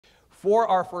For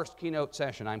our first keynote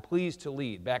session, I'm pleased to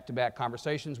lead back-to-back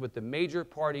conversations with the major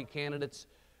party candidates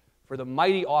for the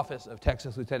mighty office of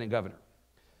Texas Lieutenant Governor.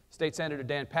 State Senator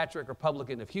Dan Patrick,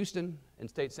 Republican of Houston, and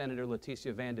State Senator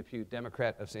Sen.Leticia Van de Putte,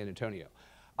 Democrat of San Antonio.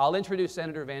 I'll introduce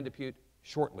Senator Van de Putte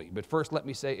shortly, but first let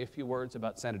me say a few words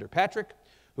about Senator Patrick,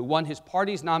 who won his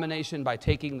party's nomination by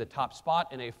taking the top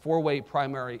spot in a four-way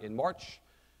primary in March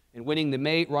and winning the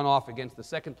May runoff against the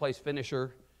second-place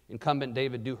finisher, incumbent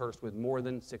David Dewhurst, with more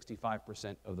than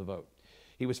 65% of the vote.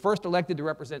 He was first elected to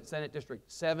represent Senate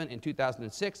District 7 in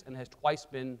 2006 and has twice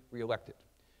been reelected.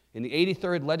 In the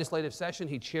 83rd legislative session,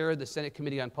 he chaired the Senate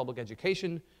Committee on Public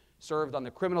Education, served on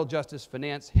the Criminal Justice,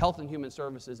 Finance, Health and Human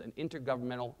Services, and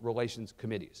Intergovernmental Relations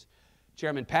Committees.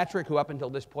 Chairman Patrick, who up until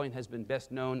this point has been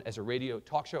best known as a radio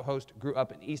talk show host, grew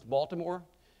up in East Baltimore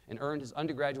and earned his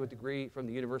undergraduate degree from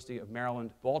the University of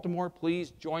Maryland, Baltimore.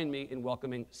 Please join me in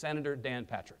welcoming Senator Dan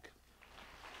Patrick.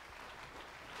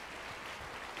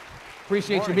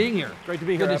 Appreciate you being here. Great to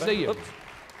be here, Good to see you. Oops.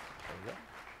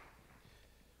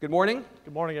 Good morning.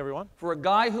 Good morning, everyone. For a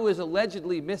guy who is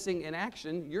allegedly missing in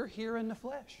action, you're here in the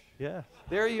flesh. Yeah.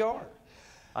 There you are.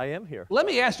 I am here. Let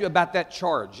me ask you about that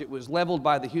charge. It was leveled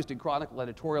by the Houston Chronicle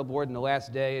editorial board in the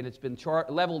last day, and it's been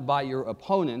leveled by your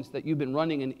opponents that you've been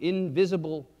running an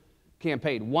invisible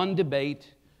campaign. One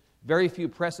debate, very few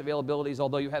press availabilities,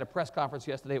 although you had a press conference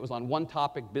yesterday. It was on one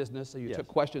topic, business, so you took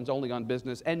questions only on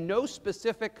business, and no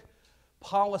specific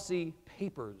policy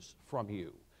papers from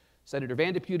you. Senator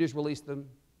Van de Putte has released them,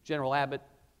 General Abbott,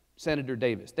 Senator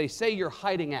Davis. They say you're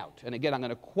hiding out. And again, I'm going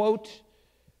to quote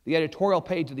the editorial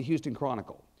page of the Houston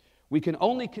Chronicle. We can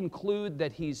only conclude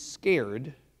that he's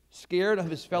scared of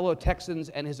his fellow Texans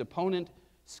and his opponent,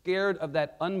 scared of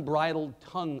that unbridled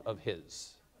tongue of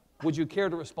his. Would you care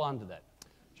to respond to that?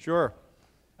 Sure.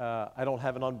 I don't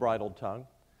have an unbridled tongue.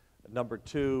 Number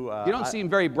two... you don't seem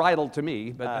very bridled to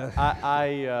me, but...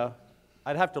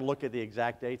 I'd have to look at the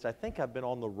exact dates. I think I've been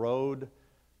on the road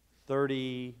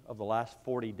 30 of the last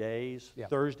 40 days. Yeah.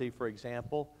 Thursday, for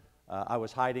example, I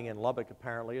was hiding in Lubbock,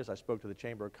 apparently, as I spoke to the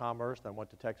Chamber of Commerce. Then I went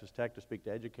to Texas Tech to speak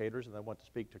to educators, and then went to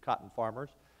speak to cotton farmers.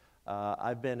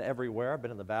 I've been everywhere. I've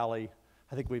been in the Valley.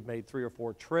 I think we've made 3 or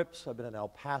 4 trips. I've been in El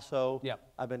Paso. Yeah.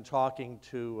 I've been talking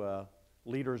to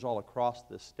leaders all across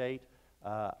the state.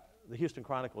 The Houston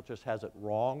Chronicle just has it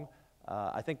wrong.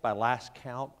 I think by last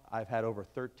count, I've had over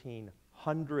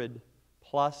 1,300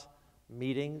 plus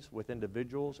meetings with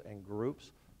individuals and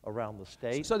groups around the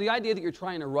state. So the idea that you're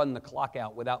trying to run the clock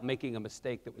out without making a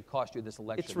mistake that would cost you this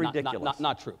election, it's ridiculous.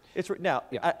 Not true. Now,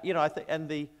 yeah.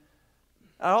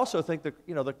 I also think that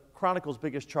the Chronicle's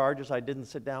biggest charge is I didn't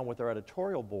sit down with their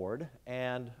editorial board,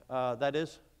 and that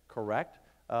is correct.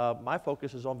 My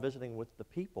focus is on visiting with the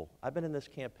people. I've been in this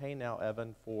campaign now,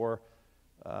 Evan, for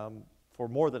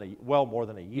more than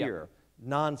a year,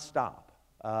 nonstop.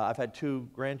 I've had 2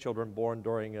 grandchildren born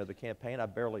during the campaign.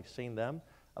 I've barely seen them.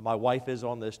 My wife is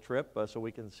on this trip, so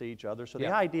we can see each other. So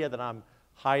the idea that I'm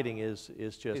hiding is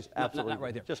just absolutely not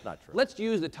right there. Just not true. Let's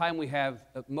use the time we have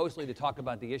mostly to talk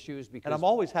about the issues. Because, and I'm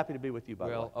always happy to be with you, by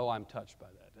the way. Oh, I'm touched by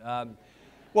that.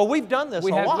 Well, we've done this a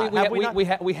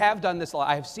lot. We have done this a lot.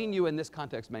 I have seen you in this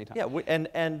context many times. Yeah,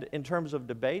 and in terms of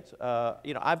debates,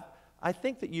 I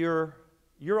think that you're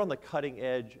on the cutting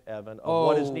edge, Evan, of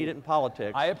what is needed in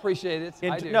politics. I appreciate it.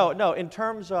 I do. No, in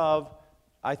terms of,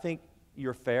 I think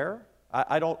you're fair.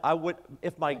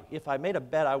 If I made a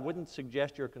bet, I wouldn't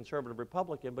suggest you're a conservative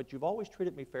Republican, but you've always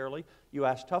treated me fairly. You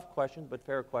ask tough questions, but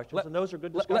fair questions, and those are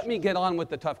good discussions. Let me get on with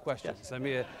the tough questions. Yes. I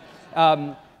mean,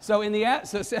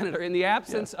 Senator, in the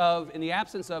absence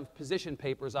of position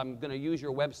papers, I'm going to use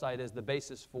your website as the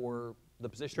basis for the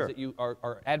positions that you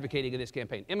are advocating in this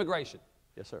campaign. Immigration.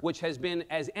 Yes, sir. Which has been,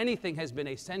 as anything, has been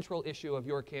a central issue of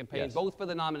your campaign, both for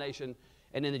the nomination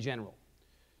and in the general.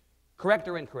 Correct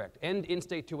or incorrect? End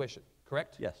in-state tuition,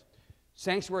 correct? Yes.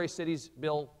 Sanctuary cities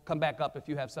bill, come back up if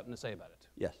you have something to say about it.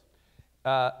 Yes.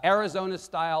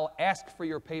 Arizona-style ask for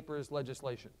your papers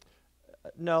legislation.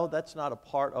 No, that's not a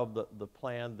part of the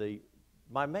plan.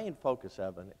 My main focus,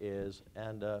 Evan, is,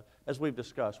 as we've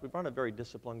discussed, we've run a very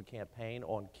disciplined campaign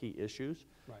on key issues,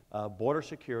 border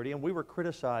security, and we were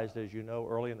criticized, as you know,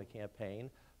 early in the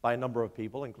campaign by a number of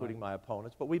people, including my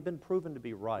opponents, but we've been proven to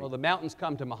be right. Well, the mountains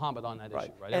come to Muhammad on that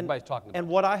issue, right? Everybody's talking about it. And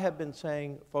what I have been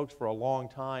saying, folks, for a long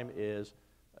time is,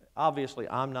 obviously,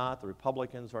 I'm not, the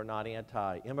Republicans are not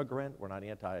anti-immigrant, we're not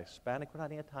anti-Hispanic, we're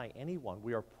not anti-anyone.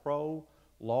 We are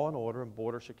pro-law and order and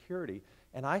border security.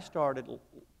 And I started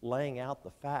laying out the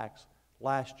facts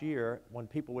last year when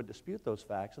people would dispute those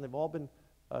facts, and they've all been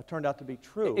turned out to be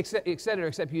true. Senator,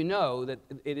 except you know that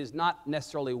it is not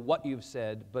necessarily what you've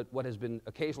said, but what has been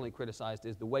occasionally criticized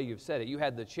is the way you've said it. You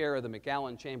had the chair of the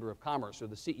McAllen Chamber of Commerce, or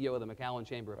the CEO of the McAllen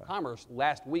Chamber of Commerce,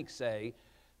 last week say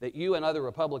that you and other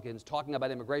Republicans talking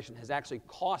about immigration has actually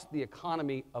cost the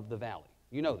economy of the Valley.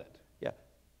 You know that. Yeah.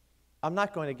 I'm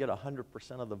not going to get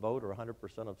 100% of the vote or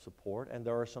 100% of support, and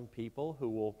there are some people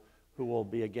who will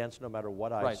be against no matter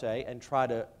what I say and try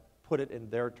to put it in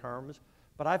their terms.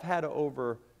 But I've had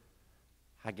over,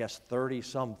 I guess,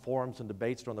 30-some forums and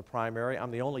debates during the primary.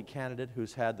 I'm the only candidate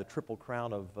who's had the triple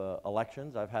crown of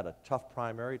elections. I've had a tough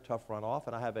primary, tough runoff,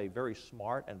 and I have a very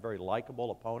smart and very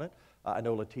likable opponent. I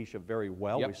know Leticia very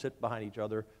well. Yep. We sit behind each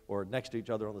other or next to each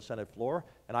other on the Senate floor,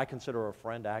 and I consider her a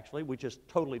friend, actually. We just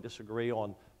totally disagree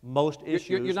on most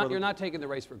issues. You're not taking the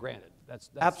race for granted.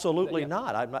 That's absolutely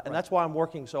not. And that's why I'm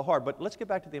working so hard. But let's get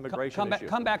back to the immigration issue.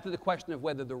 Come back to the question of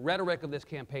whether the rhetoric of this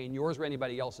campaign, yours or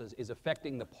anybody else's, is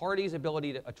affecting the party's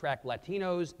ability to attract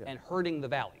Latinos and hurting the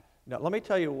Valley. Now, let me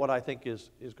tell you what I think is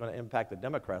going to impact the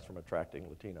Democrats from attracting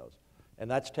Latinos,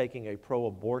 and that's taking a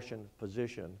pro-abortion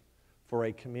position for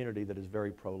a community that is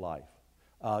very pro-life,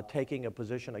 taking a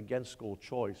position against school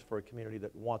choice for a community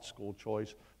that wants school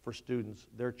choice for students,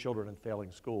 their children in failing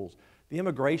schools. The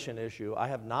immigration issue, I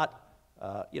have not,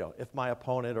 if my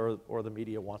opponent or the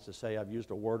media wants to say I've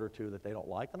used a word or two that they don't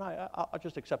like, then I'll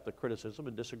just accept the criticism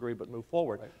and disagree but move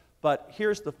forward. Right. But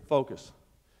here's the focus.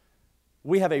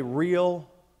 We have a real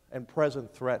and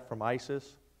present threat from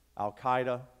ISIS,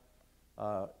 Al-Qaeda,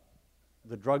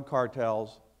 the drug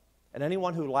cartels, and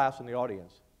anyone who laughs in the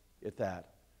audience at that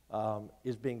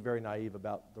is being very naive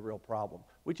about the real problem.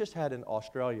 We just had in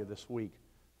Australia this week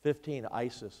 15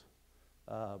 ISIS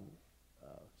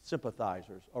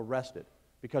sympathizers arrested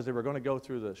because they were going to go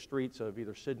through the streets of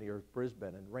either Sydney or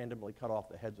Brisbane and randomly cut off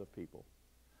the heads of people.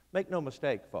 Make no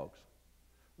mistake, folks,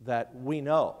 that we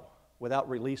know, without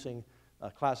releasing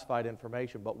classified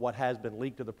information, but what has been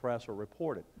leaked to the press or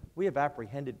reported, we have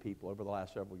apprehended people over the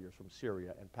last several years from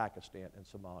Syria and Pakistan and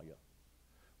Somalia.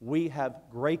 We have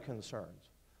great concerns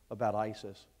about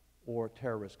ISIS or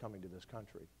terrorists coming to this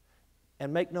country.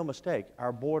 And make no mistake,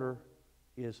 our border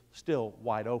is still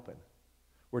wide open.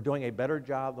 We're doing a better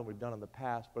job than we've done in the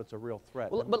past, but it's a real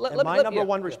threat. Well, and my number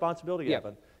one responsibility,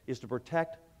 Evan, is to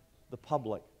protect the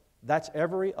public. That's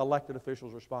every elected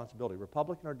official's responsibility,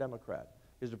 Republican or Democrat,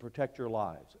 is to protect your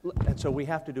lives. And so we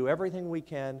have to do everything we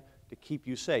can to keep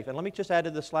you safe. And let me just add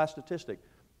to this last statistic.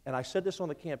 And I said this on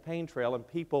the campaign trail, and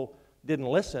people didn't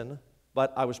listen,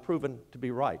 but I was proven to be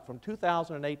right. From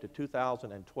 2008 to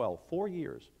 2012, 4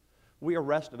 years, we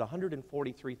arrested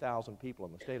 143,000 people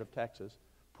in the state of Texas,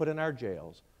 put in our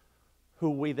jails,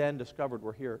 who we then discovered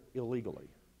were here illegally.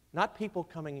 Not people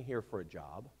coming here for a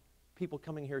job, people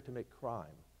coming here to commit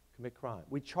crime.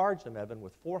 We charged them, Evan,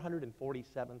 with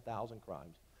 447,000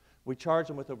 crimes. We charged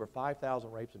them with over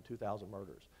 5,000 rapes and 2,000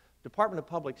 murders. Department of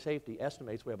Public Safety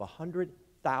estimates we have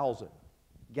 100,000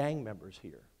 gang members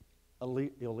here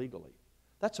illegally.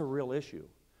 That's a real issue.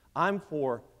 I'm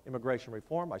for immigration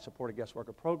reform. I support a guest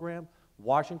worker program.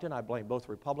 Washington, I blame both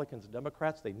Republicans and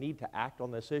Democrats. They need to act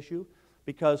on this issue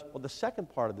because, well, the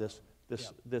second part of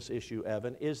this issue,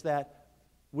 Evan, is that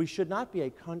we should not be a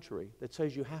country that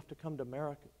says you have to come to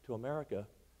America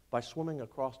by swimming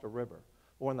across a river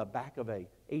or in the back of a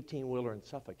 18-wheeler and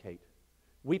suffocate.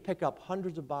 We pick up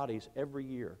hundreds of bodies every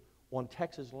year on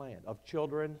Texas land of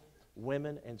children,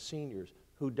 women, and seniors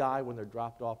who die when they're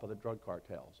dropped off by the drug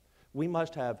cartels. We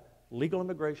must have legal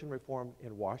immigration reform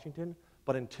in Washington,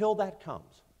 but until that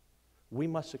comes, we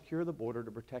must secure the border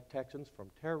to protect Texans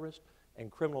from terrorists and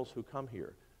criminals who come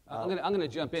here. I'm going to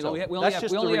jump in. So that's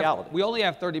just the reality. We only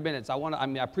have 30 minutes. I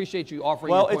appreciate you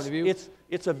offering your point of view.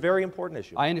 It's a very important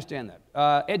issue. I understand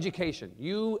that. Education.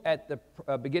 You, at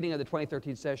the beginning of the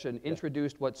 2013 session,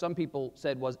 introduced what some people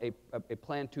said was a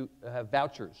plan to have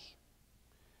vouchers.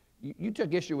 You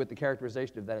took issue with the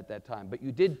characterization of that at that time, but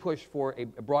you did push for a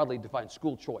broadly defined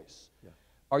school choice. Yeah.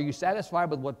 Are you satisfied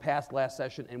with what passed last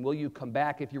session, and will you come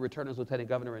back if you return as lieutenant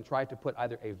governor and try to put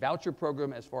either a voucher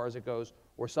program as far as it goes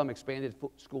or some expanded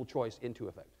school choice into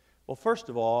effect? Well, first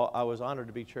of all, I was honored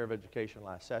to be chair of education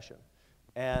last session,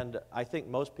 and I think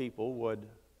most people would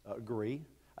agree.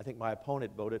 I think my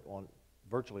opponent voted on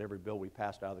virtually every bill we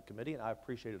passed out of the committee, and I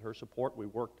appreciated her support. We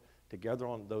worked together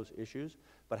on those issues,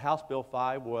 but House Bill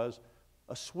 5 was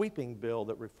a sweeping bill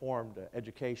that reformed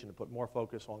education to put more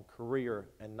focus on career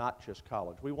and not just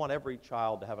college. We want every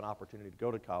child to have an opportunity to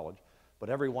go to college, but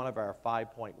every one of our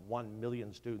 5.1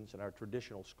 million students in our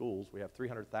traditional schools, we have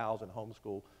 300,000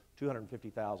 homeschool,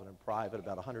 250,000 in private,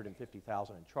 about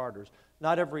 150,000 in charters.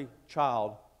 Not every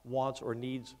child wants or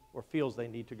needs or feels they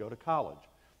need to go to college.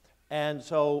 And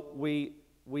so we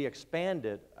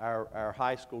expanded our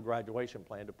high school graduation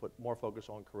plan to put more focus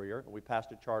on career, and we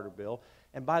passed a charter bill.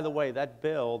 And by the way, that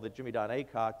bill that Jimmy Don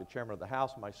Aycock, the chairman of the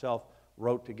House, and myself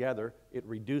wrote together, it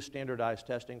reduced standardized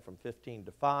testing from 15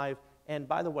 to 5. And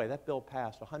by the way, that bill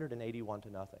passed 181 to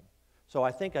nothing. So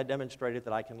I think I demonstrated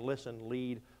that I can listen,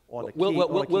 lead on a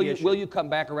key issue. Will you come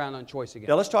back around on choice again?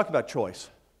 Yeah, let's talk about choice.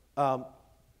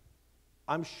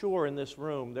 I'm sure in this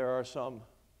room there are some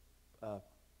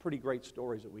pretty great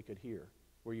stories that we could hear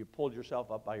where you pulled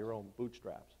yourself up by your own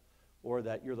bootstraps, or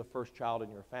that you're the first child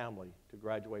in your family to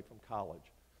graduate from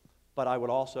college. But I would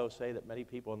also say that many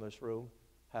people in this room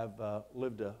have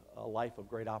lived a life of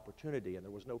great opportunity, and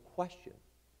there was no question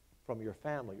from your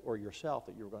family or yourself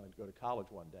that you were going to go to college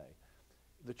one day.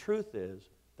 The truth is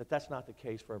that that's not the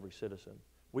case for every citizen.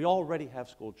 We already have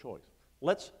school choice.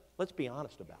 Let's be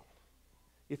honest about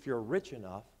it. If you're rich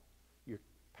enough, your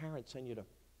parents send you to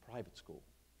private school.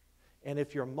 And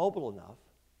if you're mobile enough,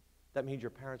 that means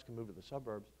your parents can move to the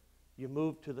suburbs. You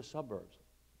move to the suburbs.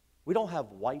 We don't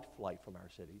have white flight from our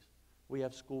cities. We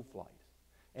have school flight.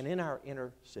 And in our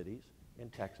inner cities, in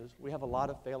Texas, we have a lot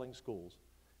of failing schools.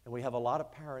 And we have a lot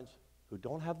of parents who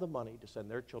don't have the money to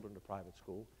send their children to private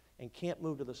school and can't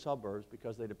move to the suburbs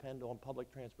because they depend on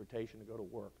public transportation to go to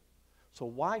work. So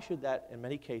why should that, in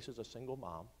many cases, a single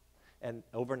mom, and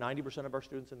over 90% of our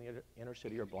students in the inner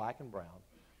city are black and brown,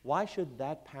 why should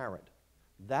that parent,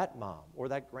 that mom, or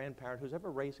that grandparent who's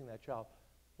ever raising that child,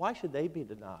 why should they be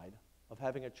denied of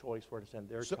having a choice where to send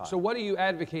their child? So what are you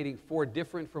advocating for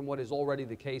different from what is already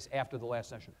the case after the last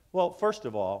session? Well, first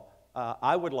of all,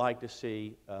 I would like to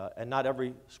see, and not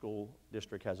every school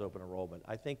district has open enrollment,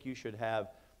 I think you should have,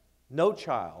 no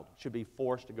child should be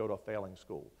forced to go to a failing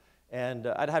school. And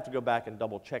I'd have to go back and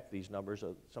double check these numbers.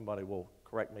 Somebody will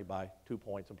correct me by 2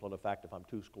 points and pull a fact if I'm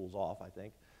 2 schools off, I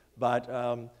think. But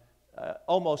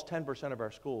almost 10% of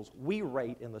our schools we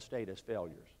rate in the state as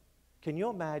failures. Can you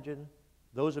imagine,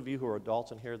 those of you who are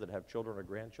adults in here that have children or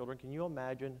grandchildren, can you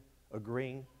imagine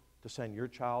agreeing to send your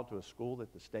child to a school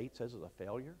that the state says is a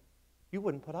failure? You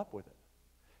wouldn't put up with it.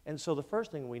 And so the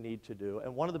first thing we need to do,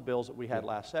 and one of the bills that we had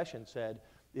last session said,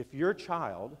 if your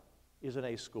child is in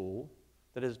a school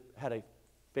that has had a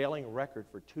failing record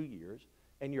for 2 years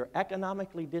and you're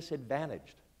economically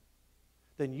disadvantaged,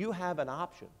 then you have an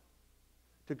option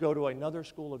to go to another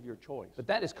school of your choice. But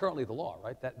that is currently the law,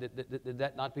 right? Did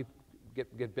that not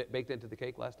get baked into the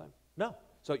cake last time? No.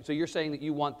 So you're saying that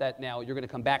you want that now, you're going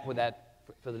to come back with that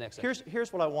for the next session?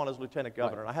 Here's what I want as Lieutenant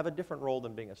Governor, and I have a different role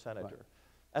than being a senator. Right.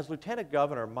 As Lieutenant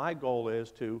Governor, my goal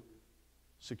is to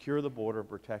secure the border and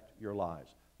protect your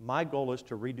lives. My goal is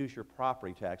to reduce your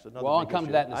property tax. Well, I'll come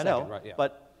to that in a second. I know, right, yeah.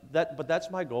 but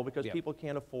that's my goal because people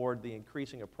can't afford the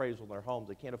increasing appraisal in their homes.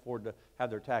 They can't afford to have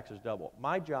their taxes double.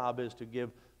 My job is to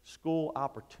give school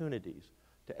opportunities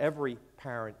to every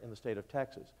parent in the state of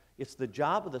Texas. It's the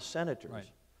job of the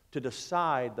senators to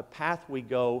decide the path we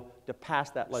go to pass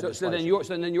that legislation.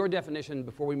 So then your definition,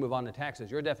 before we move on to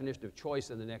taxes, your definition of choice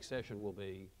in the next session will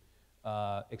be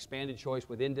expanded choice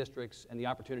within districts and the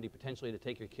opportunity potentially to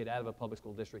take your kid out of a public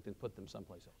school district and put them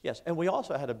someplace else. Yes, and we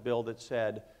also had a bill that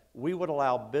said we would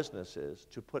allow businesses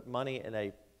to put money in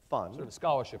a fund. Sort of a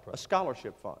scholarship program. A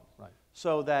scholarship fund. Right.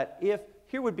 So that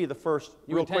here would be the first.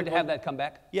 You intend to have that come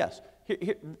back? Yes.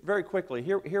 Very quickly,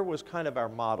 here was kind of our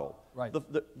model. Right.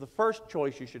 The first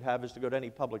choice you should have is to go to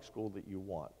any public school that you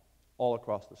want, all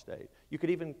across the state. You could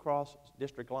even cross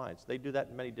district lines. They do that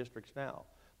in many districts now.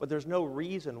 But there's no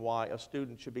reason why a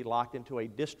student should be locked into a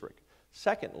district.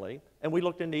 Secondly, and we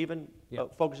looked into even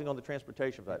focusing on the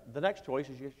transportation for that, the next choice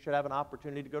is you should have an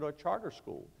opportunity to go to a charter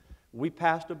school. We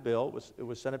passed a bill, it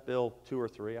was Senate Bill 2 or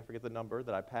 3, I forget the number,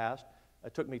 that I passed.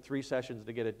 It took me 3 sessions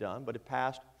to get it done, but it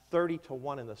passed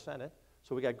 30-1 in the Senate.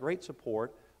 So we got great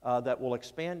support that will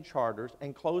expand charters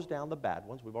and close down the bad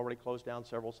ones. We've already closed down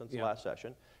several since the last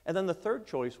session. And then the third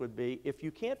choice would be, if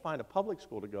you can't find a public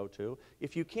school to go to,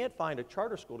 if you can't find a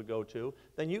charter school to go to,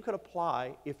 then you could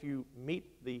apply, if you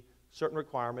meet the certain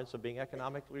requirements of being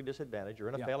economically disadvantaged, you're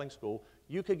in a failing school,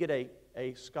 you could get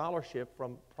a scholarship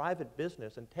from private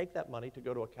business and take that money to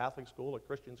go to a Catholic school, a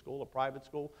Christian school, a private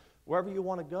school, wherever you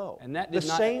want to go. And that did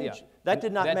not,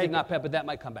 but that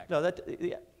might come back. No,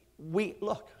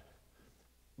 look,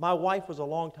 my wife was a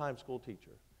long-time school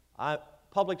teacher.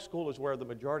 Public school is where the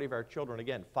majority of our children,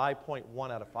 again,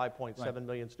 5.1 out of 5.7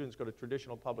 million students go to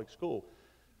traditional public school.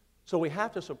 So we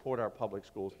have to support our public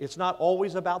schools. It's not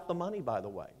always about the money, by the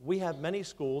way. We have many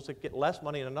schools that get less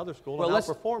money in another school and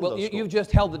outperform those schools. You've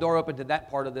just held the door open to that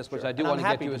part of this, which I do want to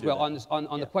get to as well.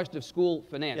 On the question of school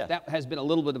finance, that has been a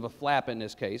little bit of a flap in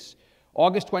this case.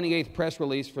 August 28th press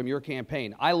release from your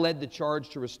campaign. I led the charge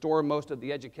to restore most of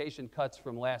the education cuts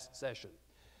from last session.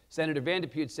 Senator Van de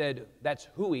Putte said, that's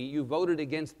hooey, you voted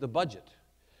against the budget.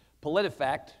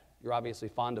 PolitiFact, you're obviously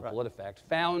fond of PolitiFact,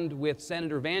 found with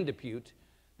Senator Van de Putte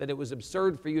that it was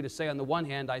absurd for you to say, on the one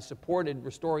hand, I supported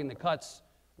restoring the cuts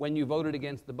when you voted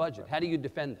against the budget. How do you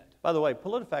defend that? By the way,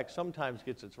 PolitiFact sometimes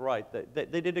gets it right.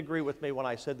 They did agree with me when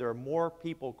I said there are more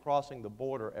people crossing the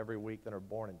border every week than are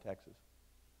born in Texas.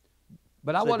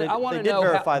 But I want to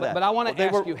know. But I want to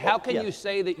ask you, how can you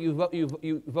say that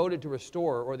you voted to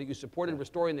restore, or that you supported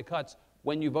restoring the cuts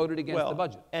when you voted against the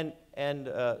budget? And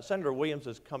Senator Williams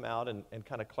has come out and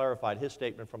kind of clarified his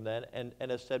statement from then, and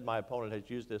has said my opponent has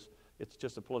used this. It's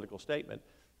just a political statement.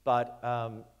 But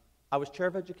I was chair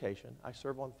of education. I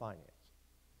serve on finance.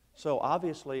 So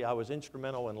obviously, I was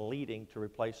instrumental in leading to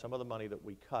replace some of the money that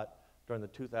we cut during the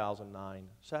 2009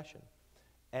 session.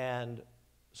 And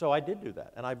so I did do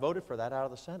that, and I voted for that out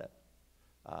of the Senate.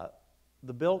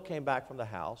 The bill came back from the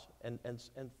House, and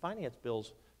finance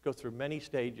bills go through many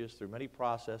stages, through many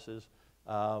processes,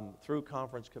 through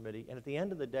conference committee, and at the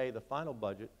end of the day, the final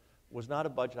budget was not a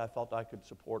budget I felt I could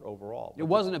support overall. It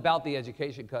wasn't about the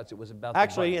education cuts, it was about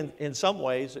actually, the budget. in some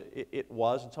ways, it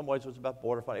was. In some ways, it was about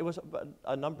border funding. It was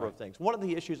a number of things. One of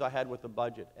the issues I had with the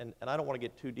budget, and I don't want to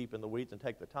get too deep in the weeds and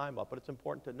take the time up, but it's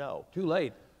important to know. Too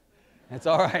late. That's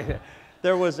all right.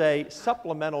 There was a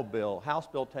supplemental bill, House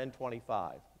Bill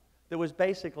 1025, that was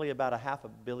basically about a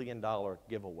 $500 million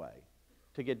giveaway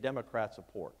to get Democrat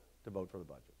support to vote for the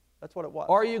budget. That's what it was.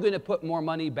 Are you going to put more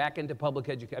money back into public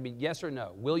education? I mean, yes or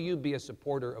no? Will you be a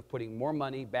supporter of putting more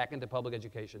money back into public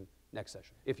education next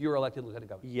session, if you're elected lieutenant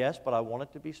governor? Yes, but I want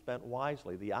it to be spent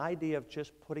wisely. The idea of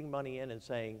just putting money in and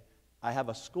saying, I have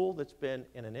a school that's been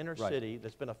in an inner city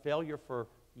that's been a failure for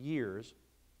years,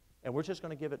 and we're just going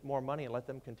to give it more money and let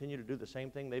them continue to do the same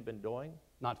thing they've been doing?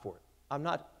 Not for it.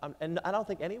 And I don't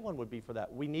think anyone would be for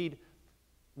that. We need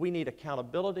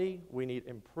accountability, we need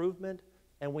improvement,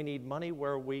 and we need money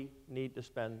where we need to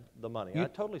spend the money. I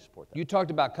totally support that. You talked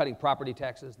about cutting property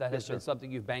taxes. That has been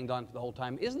something you've banged on for the whole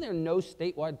time. Isn't there no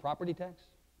statewide property tax?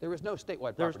 There is no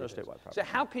statewide property tax. There is no statewide property tax. So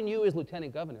how can you, as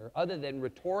lieutenant governor, other than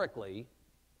rhetorically,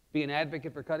 be an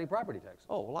advocate for cutting property tax?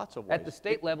 Oh, lots of ways. At the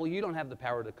state level, you don't have the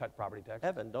power to cut property tax.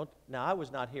 Evan, now I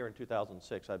was not here in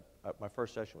 2006. My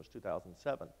first session was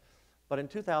 2007. But in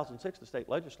 2006, the state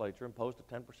legislature imposed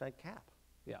a 10% cap.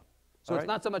 Yeah. So it's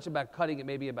not so much about cutting, it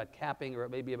may be about capping, or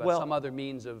it may be about some other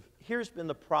means of... Here's been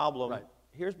the problem.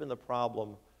 Here's been the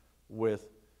problem with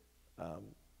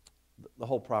the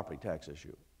whole property tax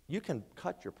issue. You can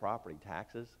cut your property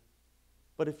taxes,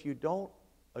 but if you don't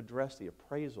address the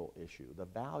appraisal issue, the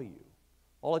value,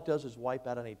 all it does is wipe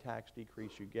out any tax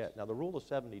decrease you get. Now, the rule of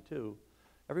 72,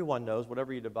 everyone knows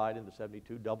whatever you divide into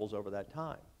 72 doubles over that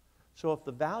time. So if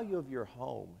the value of your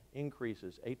home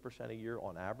increases 8% a year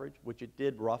on average, which it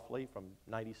did roughly from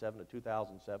 97 to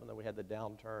 2007, then we had the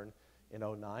downturn in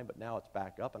 09, but now it's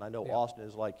back up. And I know Austin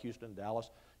is like Houston and Dallas.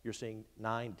 You're seeing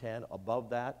 9, 10 above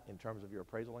that in terms of your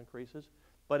appraisal increases.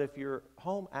 But if your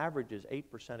home averages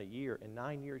 8% a year, in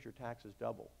 9 years your taxes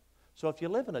double. So if you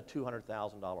live in a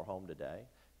 $200,000 home today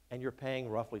and you're paying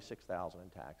roughly $6,000 in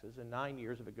taxes, in 9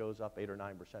 years if it goes up 8 or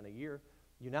 9% a year,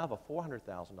 you now have a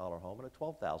 $400,000 home and a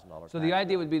 $12,000 So the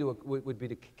idea would be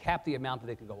to cap the amount that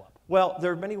they could go up. Well,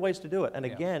 there are many ways to do it. And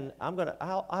again, I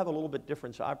have a little bit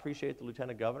different. So I appreciate the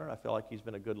lieutenant governor. I feel like he's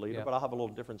been a good leader, but I'll have a little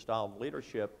different style of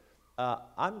leadership.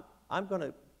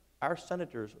 Our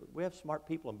senators, we have smart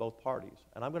people in both parties.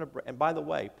 And by the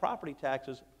way, property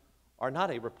taxes are not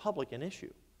a Republican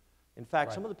issue. In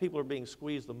fact, some of the people who are being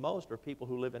squeezed the most are people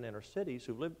who live in inner cities,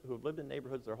 who have lived in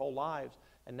neighborhoods their whole lives,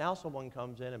 and now someone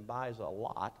comes in and buys a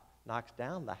lot, knocks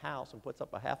down the house, and puts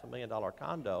up a $500,000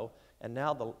 condo, and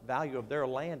now the value of their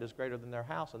land is greater than their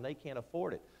house, and they can't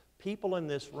afford it. People in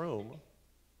this room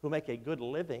who make a good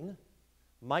living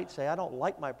might say, I don't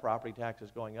like my property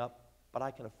taxes going up, but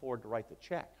I can afford to write the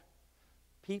check.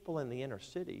 People in the inner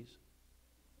cities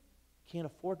can't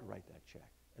afford to write that check.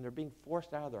 And they're being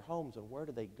forced out of their homes, and where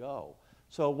do they go?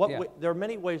 So there are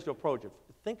many ways to approach it.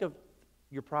 Think of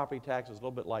your property taxes a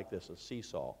little bit like this, a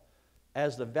seesaw.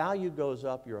 As the value goes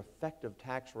up, your effective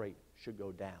tax rate should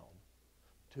go down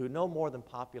to no more than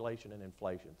population and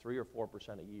inflation, 3 or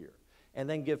 4% a year. And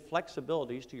then give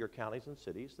flexibilities to your counties and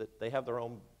cities that they have their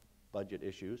own budget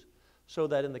issues, so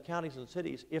that in the counties and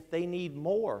cities, if they need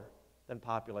more than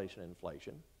population and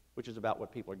inflation, which is about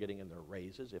what people are getting in their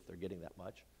raises, if they're getting that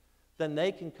much, then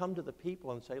they can come to the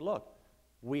people and say, look,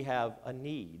 we have a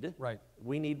need,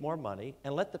 we need more money,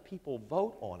 and let the people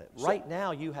vote on it. Right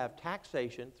now, you have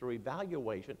taxation through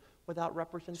evaluation, without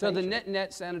representation. So the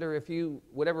net, Senator, if you,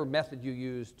 whatever method you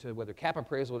use to, whether cap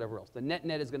appraisal or whatever else, the net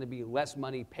is going to be less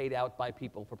money paid out by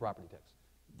people for property tax.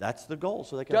 That's the goal,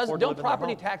 so they can afford to live in their home. Don't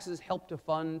property taxes help to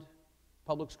fund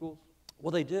public schools?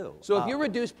 Well, they do. So if you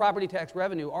reduce property tax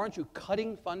revenue, aren't you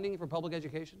cutting funding for public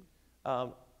education?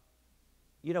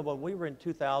 You know, when we were in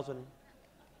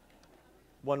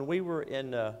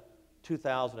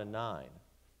 2009,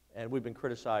 and we've been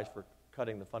criticized for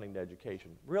cutting the funding to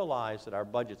education, realize that our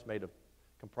budget's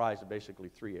comprised of basically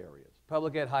three areas.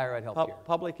 Public ed, higher ed, healthcare.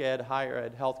 Public ed, higher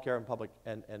ed, healthcare, and public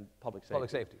safety.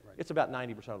 Public safety, right. It's about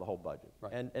 90% of the whole budget.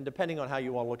 Right. And depending on how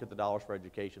you want to look at the dollars for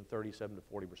education, 37 to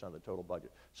 40% of the total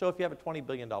budget. So if you have a $20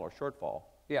 billion shortfall,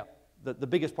 yeah, the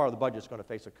biggest part of the budget is going to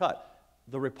face a cut.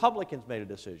 The Republicans made a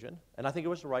decision, and I think it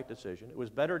was the right decision. It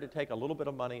was better to take a little bit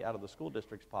of money out of the school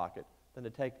district's pocket than to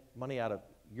take money out of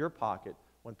your pocket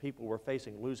when people were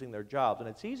facing losing their jobs. And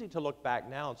it's easy to look back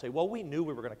now and say, well, we knew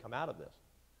we were going to come out of this.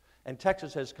 And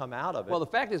Texas has come out of it. Well, the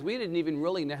fact is we didn't even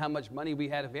really know how much money we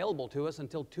had available to us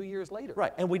until 2 years later.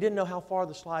 Right, and we didn't know how far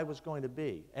the slide was going to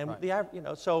be. And right.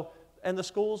 And the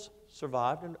schools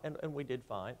survived, and we did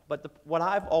fine. But what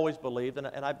I've always believed, and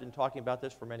I've been talking about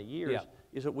this for many years, yeah.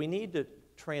 is that we need to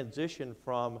transition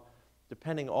from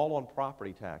depending all on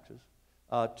property taxes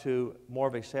to more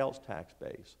of a sales tax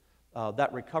base.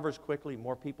 That recovers quickly,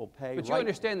 more people pay. But you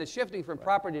understand that shifting from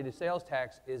property to sales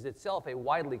tax is itself a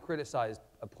widely criticized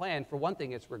plan. For one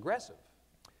thing, it's regressive.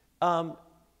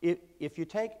 If you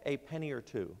take a penny or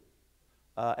two,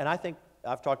 and I think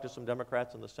I've talked to some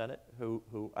Democrats in the Senate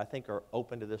who I think are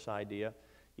open to this idea.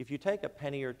 If you take a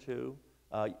penny or two,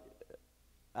 I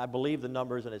believe the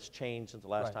numbers, and it's changed since the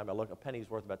last time I looked, a penny's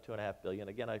worth about $2.5 billion.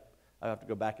 Again, I have to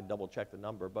go back and double check the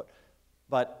number, but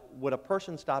would a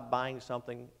person stop buying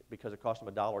something because it cost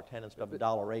them $1.10 instead of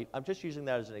 $1.08? I'm just using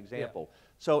that as an example. Yeah.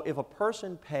 So if a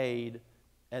person paid,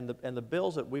 and the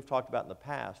bills that we've talked about in the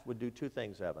past would do two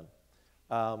things, Evan.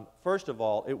 First of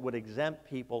all, it would exempt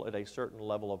people at a certain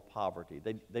level of poverty.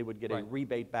 They would get a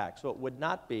rebate back. So it would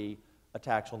not be a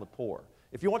tax on the poor.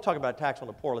 If you want to talk about a tax on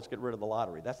the poor, let's get rid of the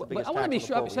lottery. That's the biggest tax on the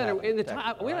poor. Senator, in the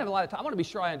time, we don't have a lot of time. I want to be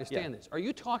sure I understand this. Are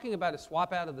you talking about a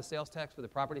swap out of the sales tax for the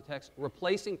property tax,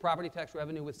 replacing property tax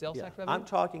revenue with sales tax revenue? I'm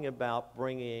talking about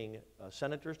bringing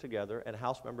senators together and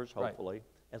House members, hopefully,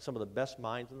 and some of the best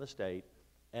minds in the state,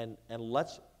 and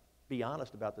let's be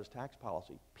honest about this tax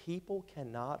policy. People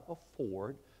cannot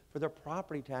afford for their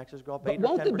property taxes to go up 8 or 10% a year.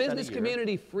 Won't the business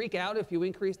community freak out if you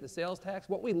increase the sales tax?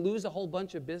 Won't we lose a whole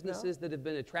bunch of businesses that have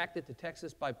been attracted to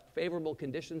Texas by favorable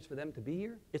conditions for them to be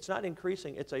here? It's not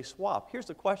increasing, it's a swap. Here's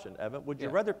the question, Evan. Would you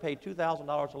rather pay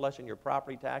 $2,000 or less in your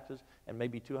property taxes and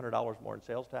maybe $200 more in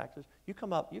sales taxes? You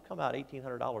come out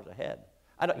 $1,800 ahead.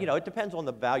 It depends on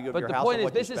the value of your house. But the point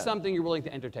is, this is something you're willing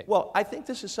to entertain. Well, I think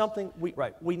this is something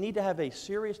we need to have a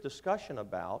serious discussion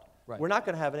about. We're not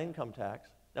going to have an income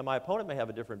tax. Now, my opponent may have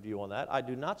a different view on that. I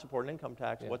do not support an income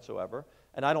tax whatsoever,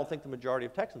 and I don't think the majority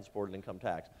of Texans support an income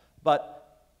tax.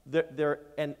 But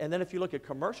and then if you look at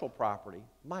commercial property,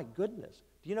 my goodness,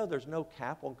 do you know there's no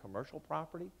cap on commercial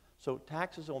property? So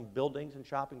taxes on buildings and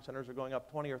shopping centers are going up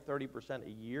 20 or 30%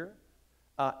 a year.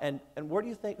 And where do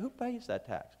you think, who pays that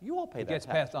tax? You all pay that tax. It gets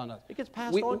passed on us. It gets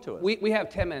passed on to us. We have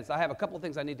 10 minutes. I have a couple of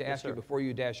things I need to ask you before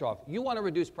you dash off. You want to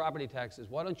reduce property taxes.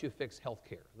 Why don't you fix health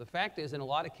care? The fact is, in a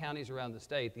lot of counties around the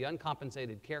state, the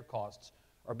uncompensated care costs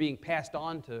are being passed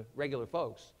on to regular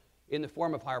folks in the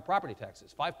form of higher property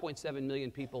taxes. 5.7 million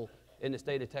people in the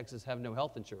state of Texas have no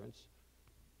health insurance.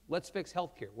 Let's fix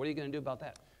health care. What are you going to do about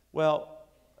that? Well,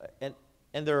 and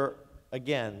there,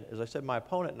 again, as I said, my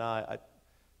opponent and I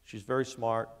she's very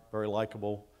smart, very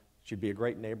likable. She'd be a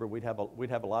great neighbor. We'd have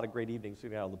a lot of great evenings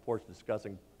sitting out on the porch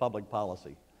discussing public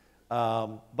policy.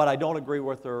 But I don't agree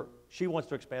with her. She wants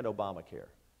to expand Obamacare.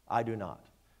 I do not.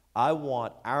 I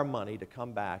want our money to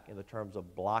come back in the terms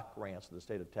of block grants to the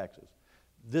state of Texas.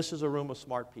 This is a room of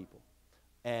smart people.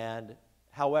 And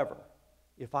however,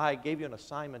 if I gave you an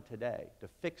assignment today to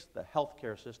fix the health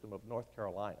care system of North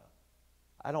Carolina,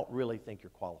 I don't really think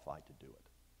you're qualified to do it.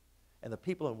 And the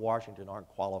people in Washington aren't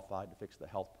qualified to fix the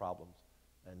health problems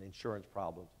and insurance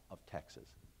problems of Texas.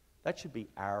 That should be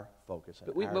our focus.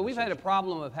 But we've had a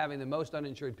problem of having the most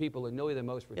uninsured people and nearly the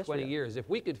most for 20 years. If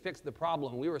we could fix the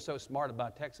problem, we were so smart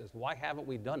about Texas, why haven't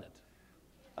we done it?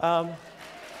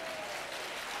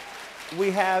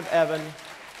 We have, Evan,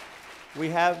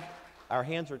 our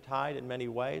hands are tied in many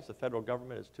ways. The federal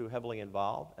government is too heavily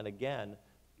involved. And again,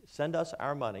 send us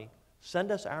our money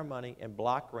in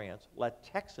block grants. Let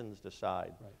Texans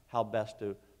decide how best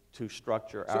to to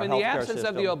structure so our in healthcare the absence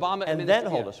system of the Obama and then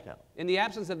hold us accountable. In the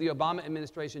absence of the Obama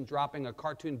administration dropping a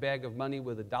cartoon bag of money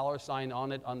with a dollar sign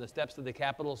on it on the steps of the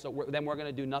Capitol, so then we're going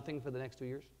to do nothing for the next 2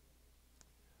 years?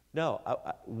 No,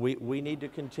 we need to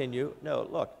continue. No,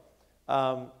 look,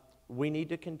 we need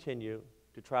to continue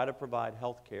to try to provide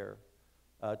health care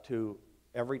to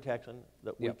every Texan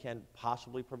that we can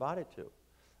possibly provide it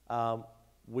to.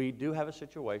 We do have a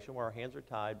situation where our hands are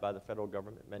tied by the federal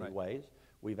government in many ways.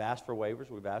 We've asked for waivers.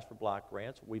 We've asked for block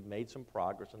grants. We've made some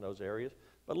progress in those areas.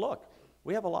 But look,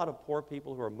 we have a lot of poor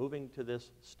people who are moving to this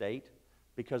state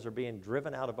because they're being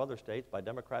driven out of other states by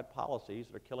Democrat policies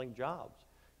that are killing jobs.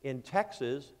 In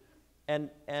Texas,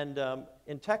 in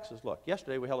Texas, look,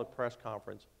 yesterday we held a press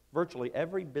conference. Virtually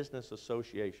every business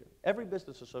association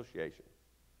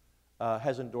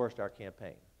has endorsed our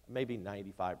campaign, maybe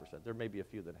 95%. There may be a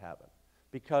few that haven't,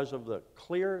 because of the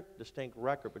clear, distinct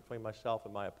record between myself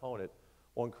and my opponent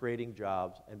on creating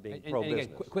jobs and being pro-business.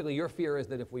 And again, quickly, your fear is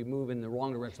that if we move in the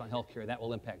wrong direction on health care, that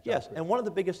will impact jobs. Yes, and one of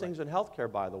the biggest things in health care,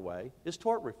 by the way, is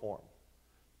tort reform.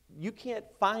 You can't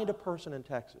find a person in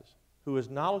Texas who is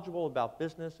knowledgeable about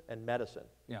business and medicine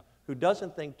who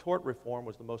doesn't think tort reform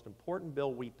was the most important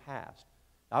bill we passed.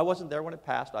 I wasn't there when it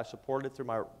passed. I supported it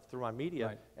through my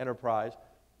media enterprise.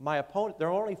 My opponent, there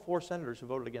are only 4 senators who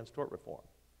voted against tort reform,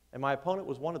 and my opponent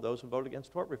was one of those who voted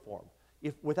against tort reform.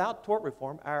 Without tort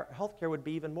reform, our health care would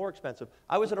be even more expensive.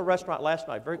 I was at a restaurant last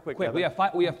night, very quickly. We have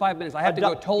 5 minutes. I have to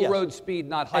go toll road speed,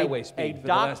 not highway speed for the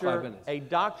last 5 minutes. A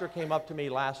doctor came up to me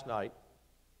last night,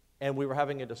 and we were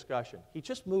having a discussion. He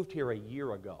just moved here a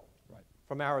year ago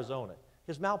from Arizona.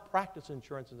 His malpractice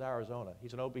insurance in Arizona,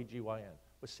 he's an OBGYN,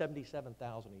 was $77,000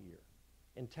 a year.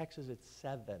 In Texas, it's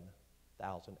 $7,000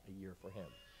 a year for him.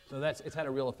 So it's had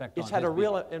a real effect on It's had a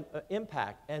real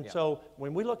impact. And so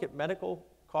when we look at medical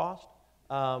cost,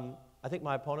 I think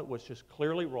my opponent was just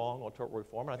clearly wrong on tort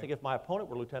reform. And I think if my opponent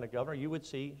were lieutenant governor, you would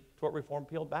see tort reform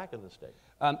peeled back in the state.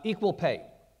 Equal pay,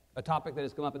 a topic that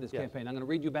has come up in this campaign. I'm going to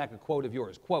read you back a quote of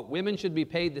yours. Quote, "Women should be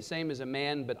paid the same as a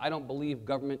man, but I don't believe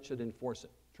government should enforce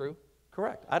it." True?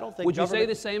 Correct. I don't think Would you say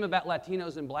the same about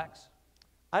Latinos and blacks?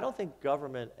 I don't think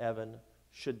government, Evan,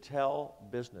 should tell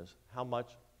business how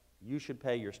much you should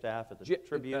pay your staff at the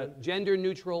Tribune. Gender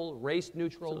neutral, race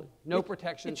neutral, no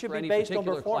protections for any based on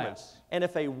particular performance. class. And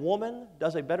if a woman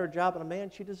does a better job than a man,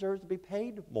 she deserves to be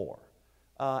paid more.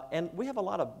 And we have a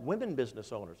lot of women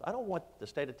business owners. I don't want the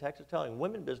state of Texas telling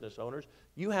women business owners,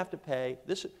 you have to pay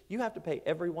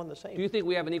everyone the same. Do you think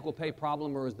we have an equal pay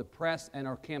problem, or is the press and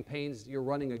our campaigns you're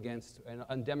running against,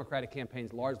 and Democratic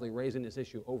campaigns largely raising this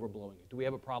issue, overblowing it? Do we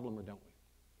have a problem or don't we?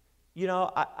 You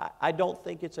know, I don't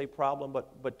think it's a problem,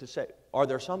 but to say, are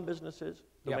there some businesses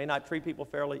that may not treat people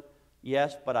fairly?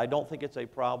 Yes, but I don't think it's a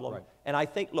problem. Right. And I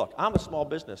think, look, I'm a small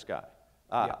business guy.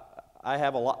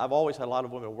 I've always had a lot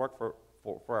of women work for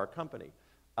our company.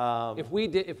 If we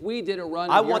did a run,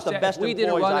 if we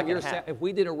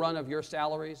did a run of your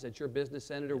salaries at your business,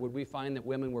 Senator, would we find that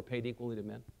women were paid equally to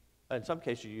men? In some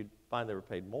cases, you'd find they were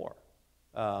paid more.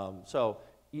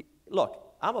 Look,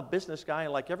 I'm a business guy,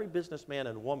 and like every businessman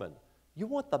and woman, you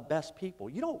want the best people.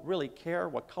 You don't really care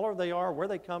what color they are, where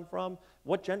they come from,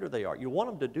 what gender they are. You want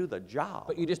them to do the job.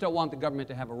 But you just don't want the government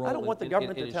to have a role. I don't want the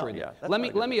government to tell you.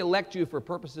 Let me elect you for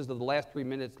purposes of the last 3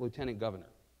 minutes, Lieutenant Governor.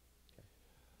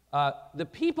 The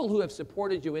people who have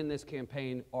supported you in this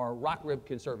campaign are rock-ribbed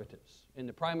conservatives in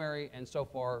the primary and so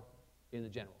far in the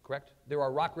general, correct? There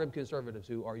are rock-ribbed conservatives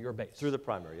who are your base. Through the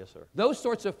primary, yes, sir. Those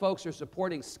sorts of folks are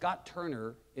supporting Scott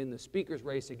Turner in the speaker's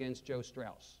race against Joe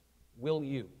Strauss. Will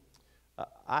you?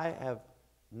 I have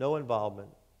no involvement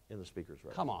in the speaker's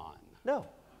race. Come on. No.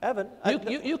 Evan.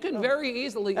 You can very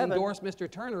easily endorse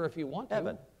Mr. Turner if you want to.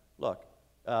 Evan, look,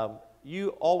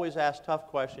 you always ask tough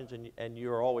questions, and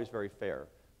you're always very fair.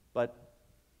 But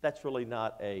that's really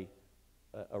not a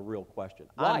real question.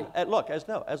 Why? Look, as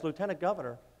lieutenant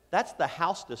governor, that's the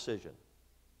House decision.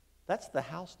 That's the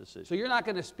House decision. So you're not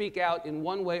going to speak out in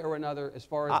one way or another as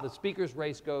far as the speaker's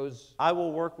race goes? I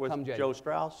will work with Joe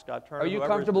Strauss, Scott Turner. Are you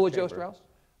comfortable with Joe Strauss?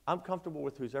 I'm comfortable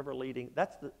with who's ever leading.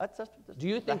 Do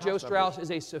you think Joe Strauss is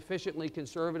a sufficiently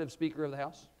conservative Speaker of the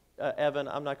House? Evan,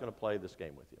 I'm not going to play this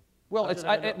game with you. Well,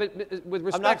 but with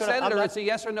respect, Senator, it's a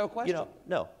yes or no question. You know,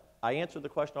 no. I answered the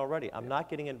question already. I'm not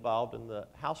getting involved in the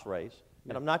House race,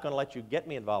 and I'm not going to let you get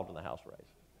me involved in the House race.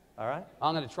 All right?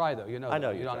 I'm going to try, though. You know, I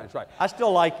know you're not going to try. I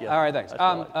still like you. All right, thanks.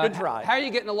 Good try. How are you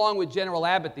getting along with General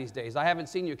Abbott these days? I haven't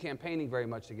seen you campaigning very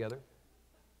much together.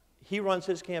 He runs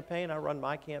his campaign. I run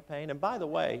my campaign. And by the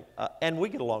way, and we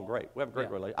get along great. We have a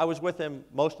great relationship. I was with him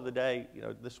most of the day,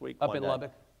 this week. Up in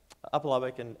Lubbock? Up in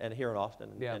Lubbock and here in Austin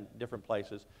and different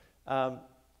places.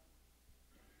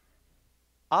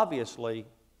 Obviously,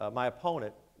 my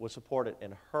opponent was supported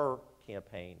in her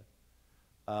campaign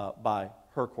by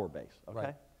her core base,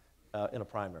 okay? Right. In a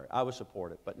primary. I was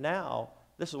supported. But now,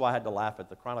 this is why I had to laugh at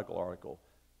the Chronicle article.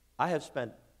 I have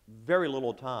spent very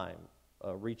little time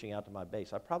reaching out to my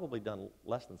base. I've probably done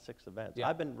less than 6 events. Yeah.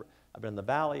 I've been in the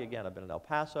Valley, again, I've been in El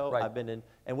Paso, right. I've been in,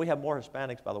 and we have more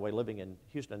Hispanics, by the way, living in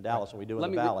Houston and Dallas than we do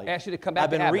in the Valley. Let me ask you to come back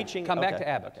to Abbott. Come back to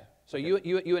Abbott. Okay. So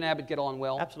okay. You and Abbott get along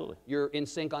well? Absolutely. You're in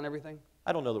sync on everything?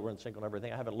 I don't know that we're in sync on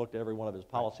everything. I haven't looked at every one of his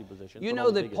policy positions. You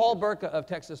know that Paul Burka of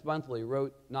Texas Monthly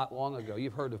wrote not long ago,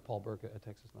 you've heard of Paul Burka at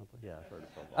Texas Monthly? Yeah, I've heard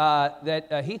of Paul Burka.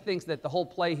 That he thinks that the whole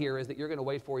play here is that you're going to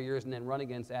wait 4 years and then run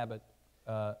against Abbott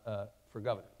for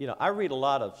governor. You know, I read a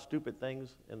lot of stupid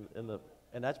things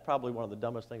and that's probably one of the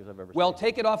dumbest things I've ever seen. Well,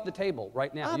 take it off the table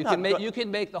right now. You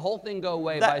can make the whole thing go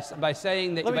away by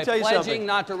saying that by pledging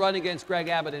not to run against Greg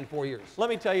Abbott in 4 years. Let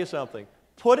me tell you something.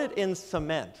 Put it in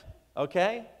cement,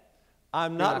 okay?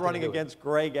 I'm not running against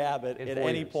Greg Abbott at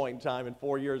any point in time, in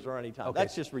 4 years or any time. Okay.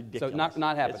 That's just ridiculous. So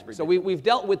not happening. So we've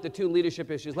dealt with the 2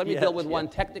 leadership issues. Let me deal with one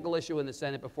technical issue in the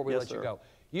Senate before we let you go.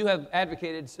 You have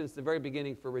advocated since the very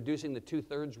beginning for reducing the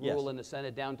 2/3 rule in the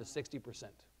Senate down to 60%.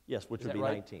 Yes, which would be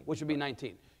 19. Which would be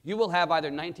 19. You will have either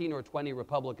 19 or 20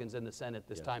 Republicans in the Senate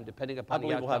this time, depending upon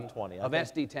the outcome of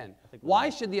SD 10. Why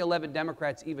should the 11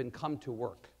 Democrats even come to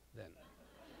work then?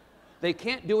 They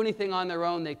can't do anything on their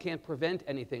own. They can't prevent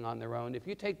anything on their own. If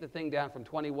you take the thing down from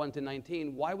 21 to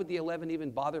 19, why would the 11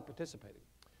 even bother participating?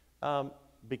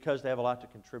 Because they have a lot to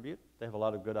contribute. They have a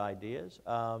lot of good ideas.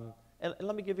 And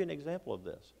let me give you an example of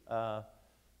this.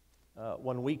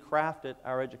 When we crafted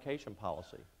our education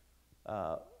policy,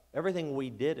 everything we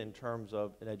did in terms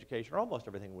of in education, or almost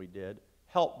everything we did,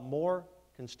 helped more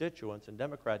constituents in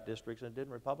Democrat districts than it did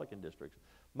in Republican districts.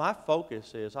 My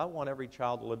focus is I want every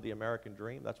child to live the American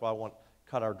dream. That's why I want to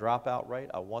cut our dropout rate.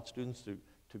 I want students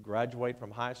to graduate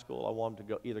from high school. I want them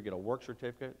to either get a work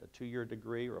certificate, a 2-year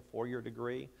degree, or a 4-year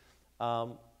degree.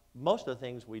 Most of the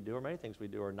things we do, or many things we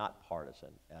do, are not partisan,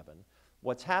 Evan.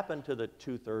 What's happened to the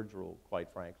 2/3 rule, quite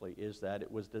frankly, is that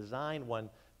it was designed when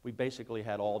we basically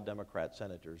had all Democrat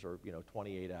senators, or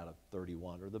 28 out of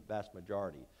 31, or the vast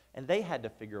majority. And they had to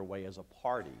figure a way as a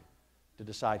party to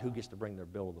decide who gets to bring their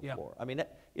bill to the floor. I mean,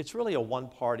 it's really a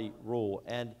one-party rule.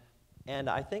 And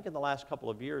I think in the last couple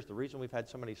of years, the reason we've had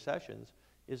so many sessions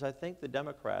is I think the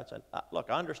Democrats, and look,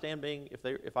 I understand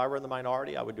if I were in the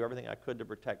minority, I would do everything I could to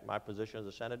protect my position as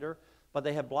a senator, but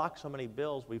they have blocked so many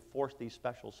bills, we've forced these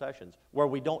special sessions where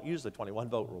we don't use the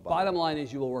 21-vote rule. Bottom line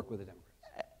is you will work with the Democrats.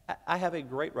 I have a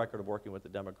great record of working with the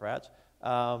Democrats.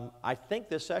 I think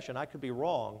this session, I could be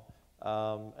wrong,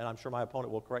 and I'm sure my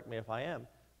opponent will correct me if I am,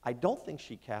 I don't think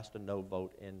she cast a no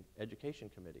vote in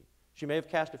Education Committee. She may have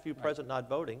cast a few present not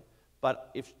voting, but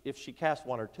if she cast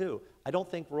 1 or 2, I don't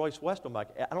think Royce Westelmach,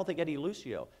 I don't think Eddie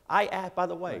Lucio. By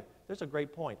the way, there's a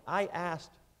great point. I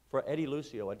asked for Eddie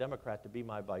Lucio, a Democrat, to be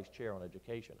my vice chair on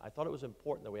education. I thought it was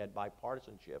important that we had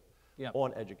bipartisanship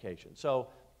on education. So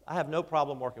I have no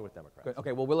problem working with Democrats. Good.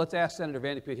 Okay, well, let's ask Senator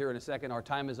Van de Putte here in a second. Our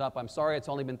time is up. I'm sorry it's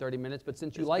only been 30 minutes, but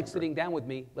since you like sitting down with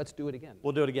me, let's do it again.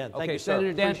 We'll do it again. Thank you, sir.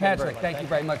 Senator Dan Patrick, thank you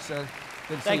very much, sir. Good to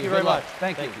see you. Thank you very much.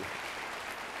 Thank you.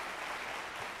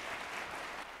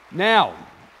 Now,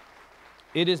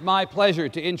 it is my pleasure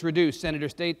to introduce State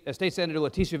Senator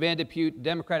Leticia Van de Putte,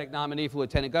 Democratic nominee for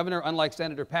Lieutenant Governor. Unlike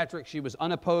Senator Patrick, she was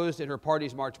unopposed in her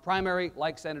party's March primary.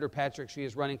 Like Senator Patrick, she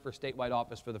is running for statewide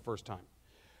office for the first time.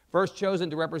 First chosen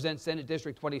to represent Senate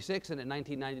District 26 in a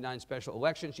 1999 special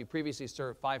election, she previously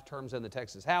served 5 terms in the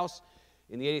Texas House.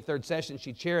 In the 83rd session,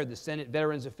 she chaired the Senate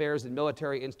Veterans Affairs and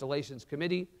Military Installations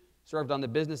Committee, served on the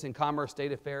Business and Commerce,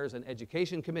 State Affairs, and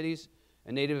Education Committees.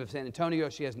 A native of San Antonio,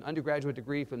 she has an undergraduate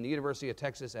degree from the University of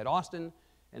Texas at Austin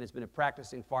and has been a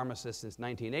practicing pharmacist since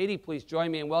 1980. Please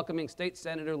join me in welcoming State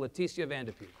Senator Leticia Van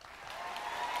de Putte.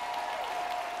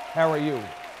 How are you?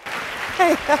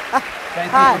 Hey.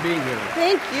 Thank you for being here.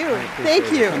 Thank you.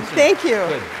 Thank you. Thank you.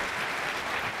 Good.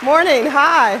 Morning.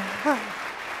 Hi.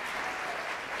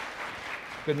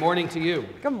 Good morning to you.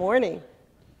 Good morning.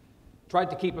 Tried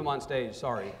to keep him on stage.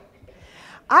 Sorry.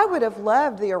 I would have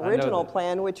loved the original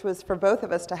plan, which was for both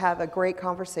of us to have a great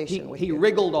conversation with you. He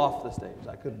wriggled off the stage.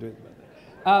 I couldn't do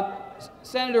it better.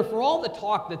 Senator, for all the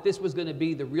talk that this was going to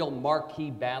be the real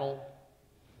marquee battle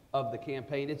of the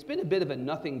campaign, it's been a bit of a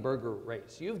nothing burger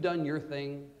race. You've done your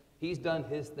thing. He's done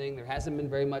his thing. There hasn't been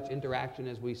very much interaction,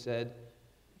 as we said.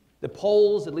 The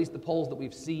polls, at least the polls that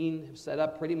we've seen, have set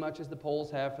up pretty much as the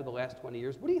polls have for the last 20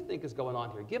 years. What do you think is going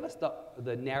on here? Give us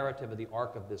the narrative of the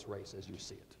arc of this race as you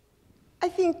see it. I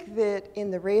think that in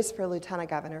the race for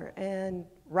lieutenant governor, and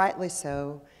rightly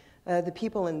so, the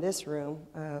people in this room,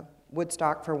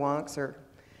 Woodstock for wonks,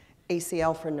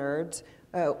 ACL for nerds,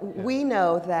 we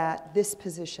know that this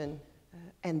position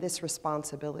and this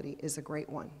responsibility is a great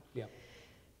one. Yeah.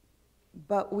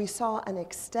 But we saw an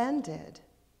extended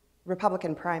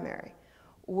Republican primary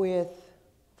with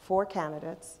 4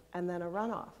 candidates and then a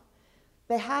runoff.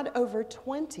 They had over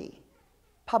 20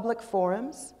 public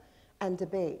forums and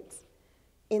debates.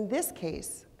 In this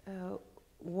case,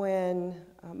 when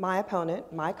my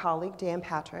opponent, my colleague, Dan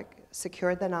Patrick,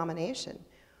 secured the nomination,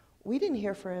 we didn't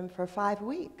hear from him for 5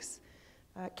 weeks.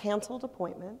 Canceled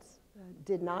appointments,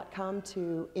 did not come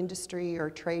to industry or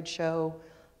trade show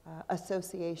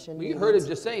association meetings. You heard him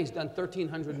just say he's done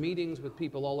 1,300 meetings with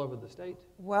people all over the state.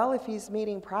 Well, if he's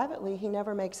meeting privately, he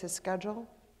never makes his schedule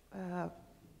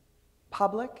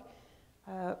public.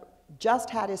 Just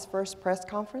had his first press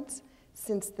conference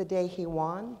since the day he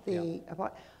won the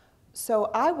award.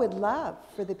 So I would love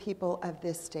for the people of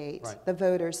this state, the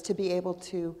voters, to be able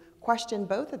to question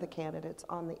both of the candidates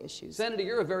on the issues. Senator,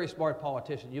 you're a very smart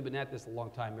politician. You've been at this a long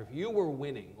time. If you were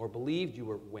winning or believed you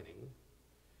were winning,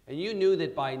 and you knew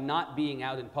that by not being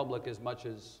out in public as much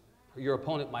as your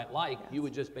opponent might like, you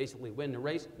would just basically win the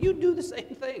race, you'd do the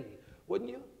same thing,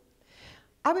 wouldn't you?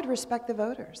 I would respect the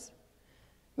voters.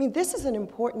 I mean, this is an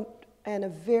important and a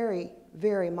very,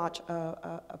 very much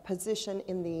a position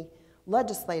in the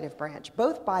legislative branch,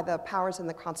 both by the powers in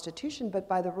the Constitution, but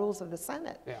by the rules of the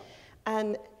Senate. Yeah.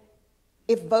 And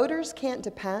if voters can't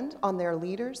depend on their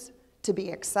leaders to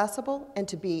be accessible and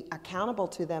to be accountable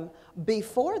to them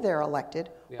before they're elected,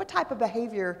 what type of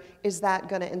behavior is that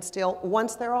going to instill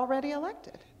once they're already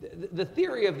elected? The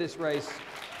theory of this race,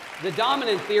 the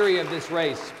dominant theory of this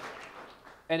race,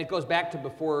 and it goes back to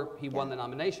before he won the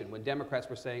nomination, when Democrats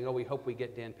were saying, oh, we hope we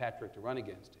get Dan Patrick to run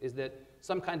against, is that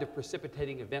some kind of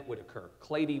precipitating event would occur.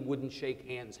 Clady wouldn't shake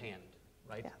Ann's hand,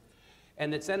 right? Yeah.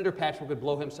 And that Senator Patrick would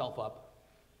blow himself up,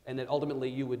 and that ultimately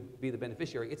you would be the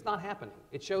beneficiary. It's not happening.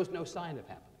 It shows no sign of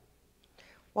happening.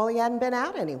 Well, he hadn't been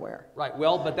out anywhere. Right,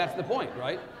 well, but that's the point,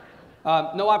 right?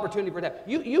 No opportunity for that.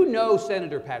 You know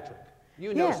Senator Patrick.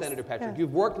 You know Senator Patrick. Yes.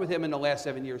 You've worked with him in the last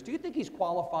 7 years. Do you think he's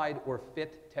qualified or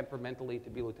fit temperamentally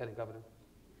to be lieutenant governor?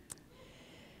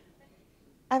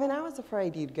 Evan, I was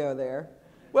afraid you'd go there.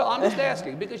 Well, I'm just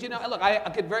asking because, you know, look, I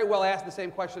could very well ask the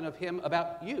same question of him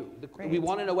about you. We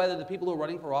want to know whether the people who are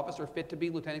running for office are fit to be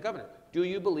lieutenant governor. Do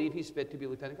you believe he's fit to be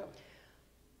lieutenant governor?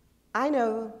 I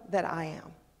know that I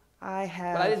am. I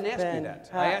have. But I didn't ask you that.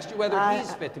 I asked you whether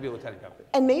he's fit to be lieutenant governor.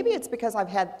 And maybe it's because I've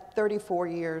had 34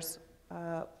 years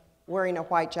wearing a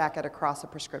white jacket across a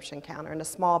prescription counter and a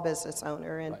small business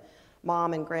owner and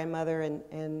mom and grandmother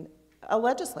and a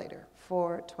legislator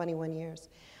for 21 years.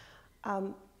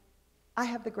 I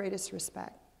have the greatest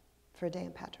respect for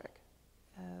Dan Patrick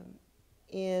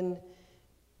in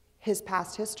his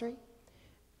past history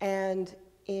and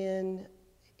in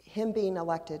him being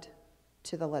elected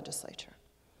to the legislature.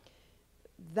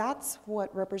 That's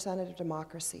what representative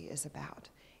democracy is about.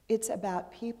 It's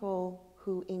about people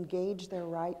who engage their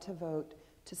right to vote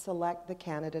to select the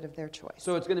candidate of their choice.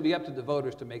 So it's going to be up to the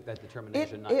voters to make that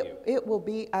determination, not you. It will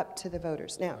be up to the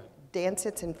voters. Now, Dan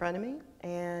sits in front of me,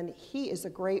 and he is a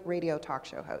great radio talk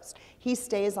show host. He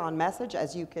stays on message,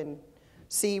 as you can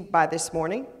see by this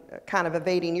morning, kind of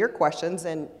evading your questions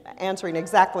and answering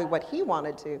exactly what he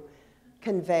wanted to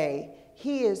convey.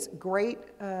 He is great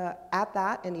at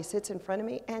that, and he sits in front of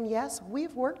me, and yes,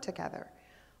 we've worked together.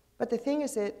 But the thing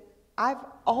is that I've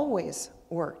always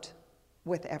worked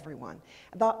with everyone.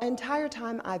 The entire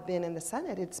time I've been in the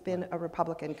Senate, it's been a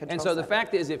Republican-controlled And so the Senate.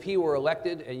 fact is, if he were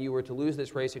elected and you were to lose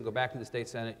this race and go back to the state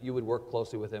Senate, you would work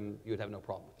closely with him. You would have no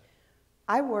problem with it.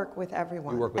 I work with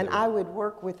everyone. You work with and everyone. I would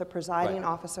work with the presiding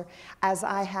officer, as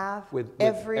I have with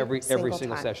every single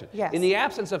time. session. Yes. In the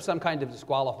absence of some kind of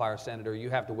disqualifier, Senator, you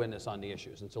have to win this on the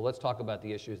issues. And so let's talk about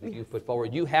the issues that you've put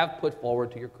forward. You have put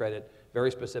forward, to your credit,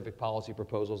 very specific policy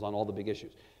proposals on all the big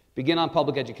issues. Begin on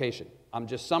public education. I'm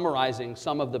just summarizing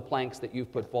some of the planks that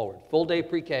you've put forward. Full-day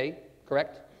pre-K,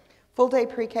 correct? Full-day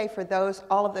pre-K for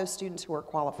all of those students who are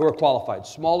qualified. Who are qualified.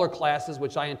 Smaller classes,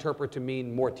 which I interpret to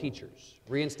mean more teachers.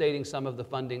 Reinstating some of the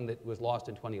funding that was lost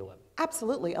in 2011.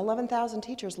 Absolutely. 11,000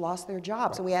 teachers lost their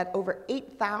jobs, and we had over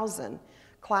 8,000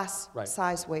 class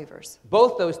size waivers.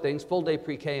 Both those things, full-day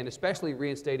pre-K and especially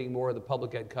reinstating more of the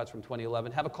public ed cuts from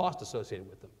 2011, have a cost associated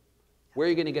with them. Where are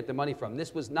you going to get the money from?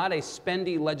 This was not a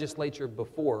spendy legislature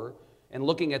before, and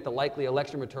looking at the likely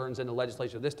election returns in the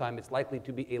legislature this time, it's likely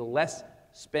to be a less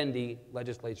spendy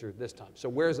legislature this time. So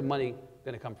where's the money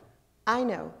going to come from? I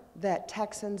know that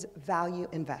Texans value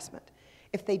investment.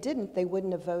 If they didn't, they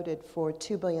wouldn't have voted for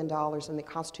 $2 billion in the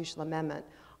constitutional amendment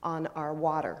on our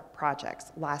water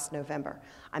projects last November.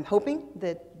 I'm hoping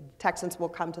that Texans will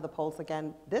come to the polls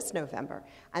again this November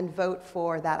and vote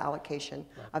for that allocation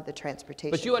of the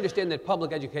transportation. But you understand that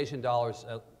public education dollars,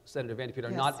 Senator Van de Putte,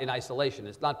 are not in isolation.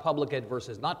 It's not public ed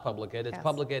versus not public ed. It's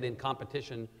public ed in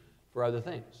competition for other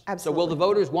things. Absolutely. So will the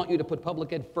voters want you to put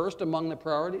public ed first among the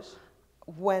priorities?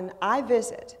 When I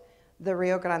visit the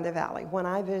Rio Grande Valley, when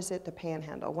I visit the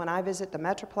Panhandle, when I visit the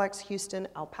Metroplex, Houston,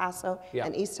 El Paso,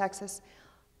 and East Texas,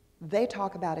 they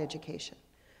talk about education.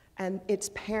 And it's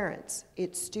parents,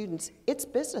 it's students, it's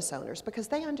business owners, because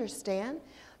they understand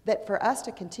that for us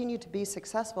to continue to be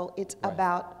successful, it's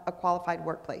about a qualified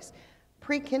workplace.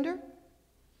 Pre-kinder,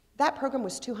 that program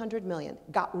was $200 million,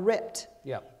 got ripped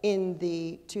in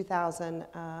the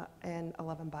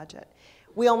 2011 budget.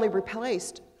 We only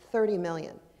replaced $30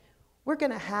 million. We're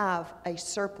going to have a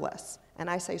surplus, and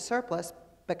I say surplus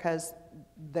because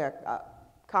the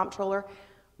comptroller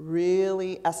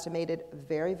really estimated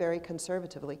very, very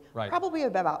conservatively, probably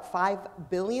about $5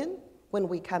 billion when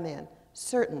we come in,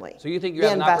 certainly. So you think you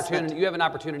have an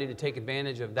opportunity to take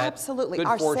advantage of that? Absolutely. Good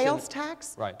Our fortune. sales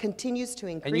tax continues to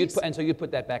increase. And so you'd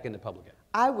put that back into public ed?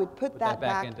 I would put that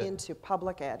back into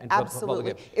public ed.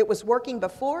 Absolutely. It was working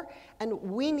before, and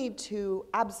we need to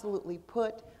absolutely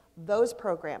put those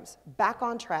programs back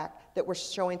on track that were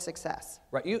showing success.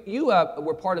 Right. You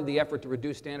were part of the effort to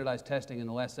reduce standardized testing in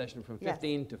the last session from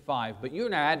 15 to 5, but you're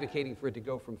now advocating for it to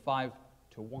go from 5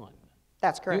 to 1.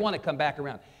 That's correct. You want to come back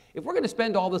around. If we're going to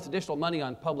spend all this additional money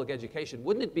on public education,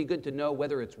 wouldn't it be good to know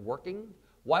whether it's working?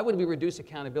 Why would we reduce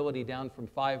accountability down from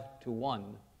 5 to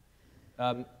 1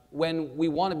 when we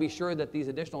want to be sure that these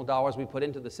additional dollars we put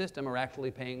into the system are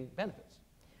actually paying benefits?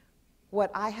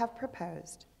 What I have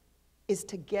proposed is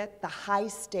to get the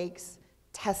high-stakes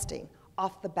testing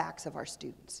off the backs of our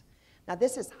students. Now,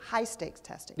 this is high-stakes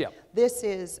testing. This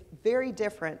is very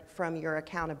different from your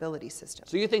accountability system.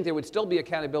 So you think there would still be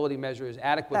accountability measures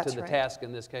adequate to the task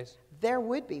in this case? There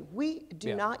would be. We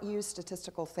do not use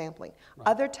statistical sampling.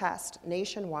 Other tests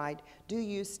nationwide do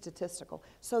use statistical,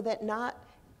 so that not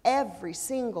every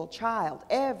single child,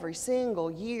 every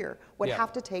single year would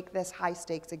have to take this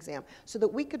high-stakes exam, so that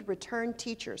we could return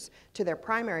teachers to their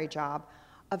primary job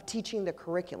of teaching the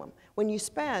curriculum. When you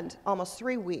spend almost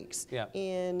 3 weeks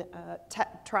in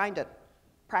trying to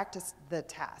practice the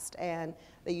test, and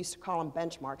they used to call them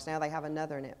benchmarks, now they have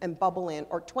another name, and bubble in,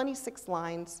 or 26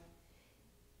 lines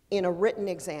in a written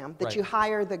exam that you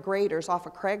hire the graders off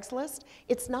of Craigslist,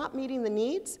 it's not meeting the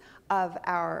needs of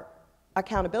our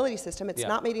accountability system, it's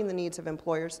not meeting the needs of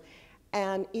employers,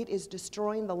 and it is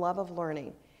destroying the love of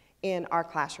learning in our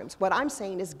classrooms. What I'm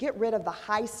saying is get rid of the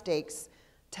high-stakes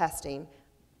testing,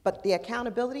 but the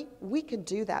accountability, we can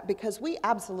do that because we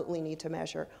absolutely need to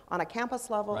measure on a campus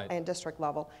level and district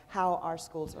level how our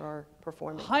schools are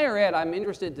performing. Higher ed, I'm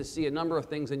interested to see a number of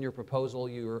things in your proposal.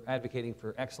 You're advocating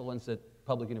for excellence at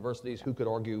public universities. Who could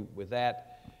argue with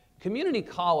that? Community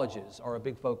colleges are a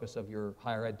big focus of your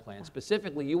higher ed plan.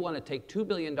 Specifically, you want to take $2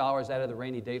 billion out of the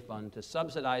rainy day fund to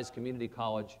subsidize community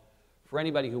college for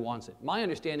anybody who wants it. My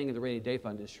understanding of the rainy day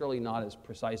fund is surely not as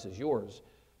precise as yours,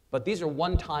 but these are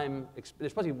one-time, they're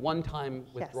supposed to be one-time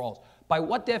withdrawals. By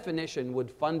what definition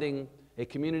would funding a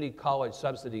community college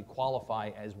subsidy qualify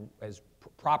as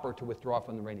proper to withdraw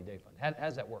from the rainy day fund? How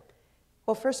does that work?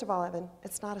 Well, first of all, Evan,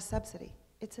 it's not a subsidy.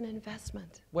 It's an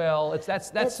investment. Well,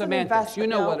 that's semantics. You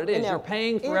know what it is. You're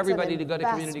paying for everybody to go to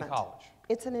community college.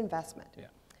 It's an investment.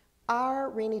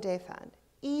 Our rainy day fund,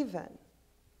 even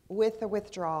with the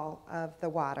withdrawal of the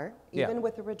water, even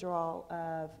with the withdrawal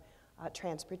of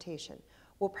transportation,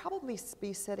 will probably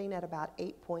be sitting at about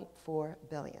 $8.4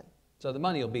 billion. So the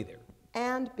money will be there.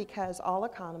 And because all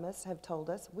economists have told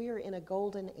us we are in a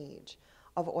golden age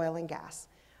of oil and gas.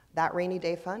 That rainy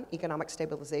day fund, economic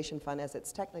stabilization fund as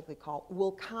it's technically called,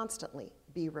 will constantly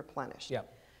be replenished.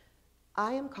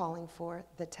 I am calling for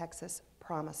the Texas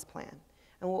Promise Plan.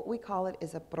 And what we call it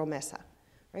is a promesa,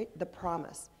 right? The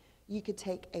promise. You could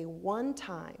take a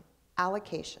one-time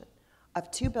allocation of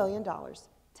 $2 billion,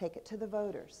 take it to the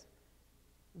voters.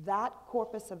 That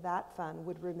corpus of that fund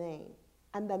would remain.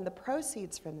 And then the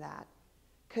proceeds from that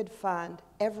could fund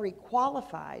every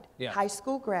qualified high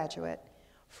school graduate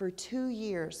for 2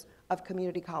 years of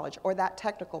community college, or that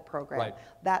technical program,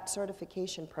 that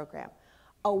certification program.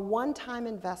 A one-time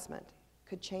investment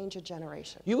could change a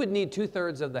generation. You would need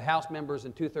 2/3 of the House members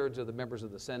and 2/3 of the members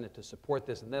of the Senate to support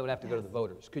this, and they would have to go to the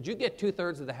voters. Could you get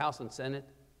 2/3 of the House and Senate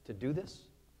to do this?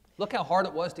 Look how hard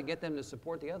it was to get them to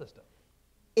support the other stuff.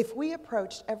 If we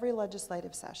approached every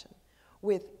legislative session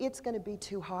with, it's going to be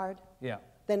too hard,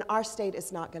 then our state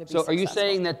is not going to be successful. So are you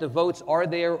saying that the votes are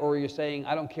there, or are you saying,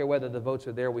 I don't care whether the votes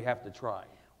are there, we have to try?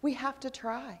 We have to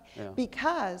try. Yeah.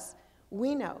 Because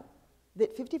we know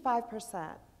that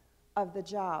 55% of the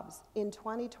jobs in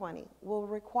 2020 will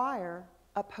require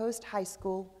a post-high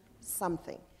school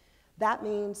something. That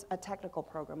means a technical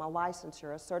program, a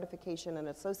licensure, a certification, an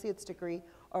associate's degree,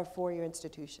 or a four-year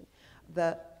institution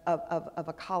of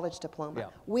a college diploma. Yeah.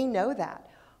 We know that.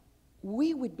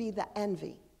 We would be the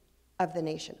envy of the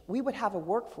nation. We would have a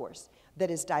workforce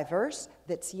that is diverse,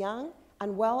 that's young,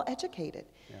 and well-educated.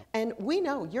 Yeah. And we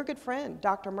know, your good friend,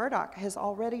 Dr. Murdoch, has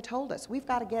already told us, we've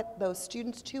got to get those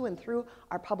students to and through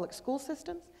our public school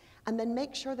systems, and then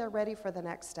make sure they're ready for the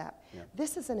next step. Yeah.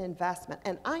 This is an investment,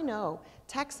 and I know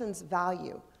Texans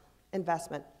value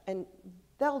investment, and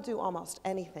they'll do almost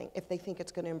anything if they think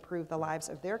it's going to improve the lives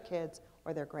of their kids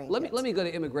or their grandkids. Let me go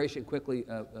to immigration quickly,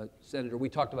 Senator. We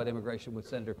talked about immigration with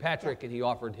Senator Patrick, and he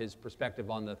offered his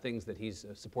perspective on the things that he's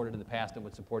supported in the past and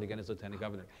would support again as lieutenant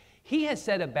governor. He has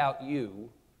said about you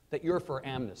that you're for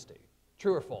amnesty.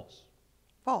 True or false?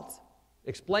 False.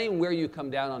 Explain where you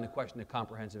come down on the question of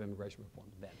comprehensive immigration reform,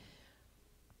 Ben.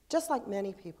 Just like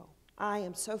many people, I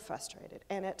am so frustrated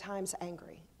and at times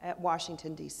angry at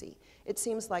Washington, D.C. It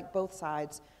seems like both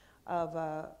sides of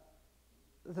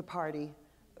the party,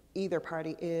 either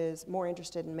party, is more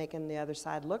interested in making the other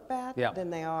side look bad than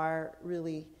they are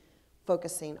really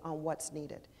focusing on what's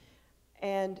needed.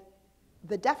 And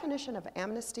the definition of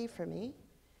amnesty for me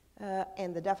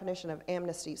and the definition of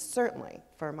amnesty certainly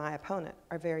for my opponent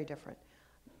are very different.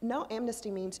 No,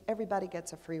 amnesty means everybody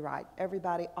gets a free ride.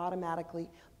 Everybody automatically,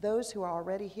 those who are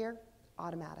already here,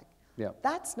 automatic. Yeah.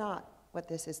 That's not what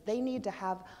this is. They need to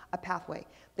have a pathway.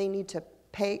 They need to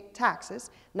pay taxes,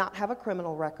 not have a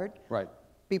criminal record. Right.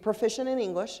 Be proficient in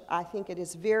English. I think it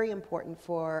is very important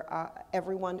for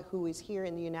everyone who is here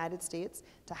in the United States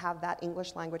to have that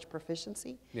English language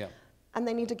proficiency. Yeah. And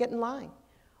they need to get in line.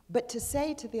 But to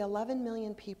say to the 11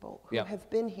 million people who have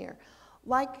been here,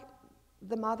 like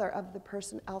the mother of the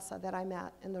person, Elsa, that I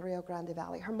met in the Rio Grande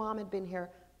Valley, her mom had been here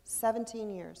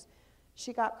 17 years.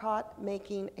 She got caught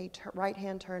making a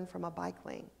right-hand turn from a bike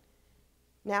lane.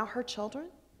 Now her children,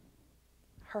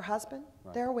 her husband,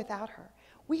 they're without her.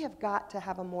 We have got to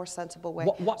have a more sensible way.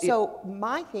 So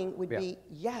my thing would be,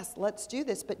 yes, let's do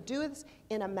this, but do this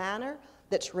in a manner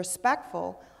that's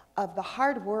respectful of the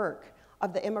hard work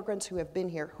of the immigrants who have been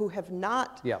here, who have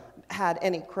not had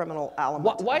any criminal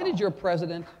element. Why did your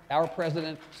president, our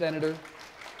president, Senator,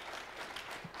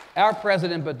 our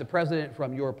president, but the president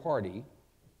from your party,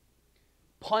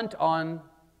 punt on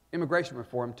immigration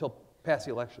reform till past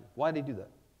the election? Why did he do that?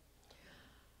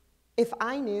 If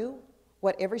I knew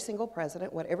what every single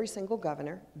president, what every single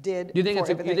governor did, you think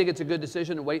it's a good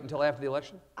decision to wait until after the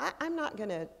election? I'm not going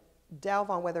to delve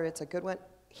on whether it's a good one.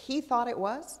 He thought it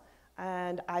was,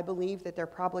 and I believe that there are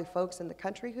probably folks in the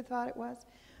country who thought it was.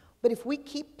 But if we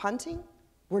keep punting,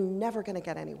 we're never going to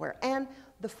get anywhere. And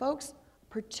the folks,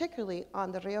 particularly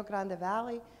on the Rio Grande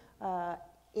Valley,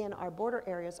 in our border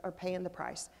areas, are paying the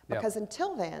price. Because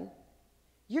until then,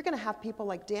 you're going to have people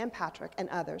like Dan Patrick and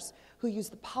others who use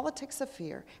the politics of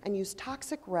fear and use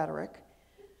toxic rhetoric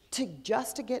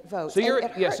just to get votes. So you're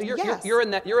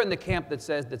in the camp that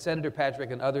says that Senator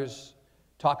Patrick and others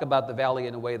talk about the valley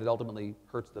in a way that ultimately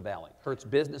hurts the valley, hurts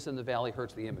business in the valley,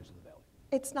 hurts the image of the valley.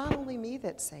 It's not only me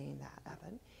that's saying that,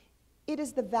 Evan. It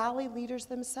is the valley leaders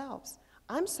themselves.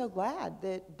 I'm so glad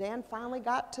that Dan finally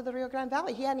got to the Rio Grande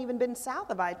Valley. He hadn't even been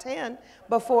south of I-10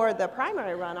 before the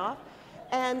primary runoff.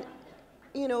 And,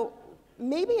 you know,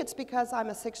 maybe it's because I'm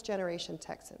a sixth-generation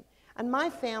Texan. And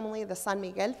my family, the San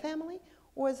Miguel family,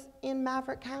 was in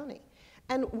Maverick County.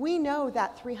 And we know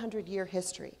that 300-year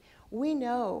history. We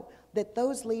know that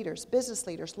those leaders, business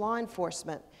leaders, law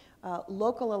enforcement,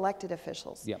 local elected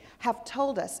officials, have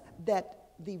told us that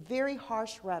the very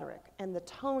harsh rhetoric and the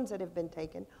tones that have been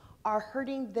taken are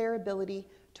hurting their ability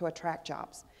to attract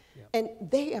jobs. And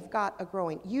they have got a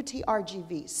growing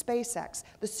UTRGV, SpaceX,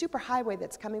 the superhighway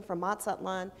that's coming from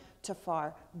Mazatlan to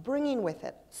Far, bringing with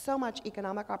it so much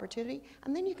economic opportunity.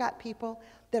 And then you got people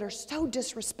that are so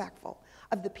disrespectful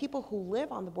of the people who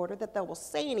live on the border that they will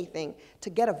say anything to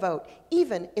get a vote,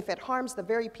 even if it harms the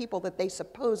very people that they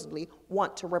supposedly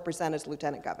want to represent as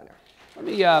lieutenant governor.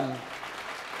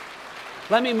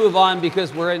 Let me move on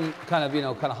because we're in kind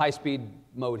of high-speed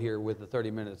mode here with the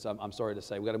 30 minutes, I'm sorry to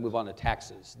say. We've got to move on to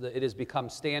taxes. It has become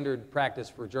standard practice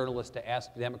for journalists to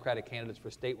ask Democratic candidates for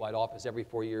statewide office every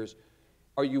 4 years,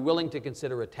 are you willing to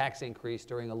consider a tax increase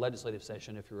during a legislative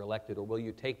session if you're elected, or will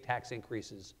you take tax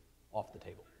increases off the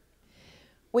table?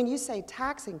 When you say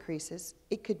tax increases,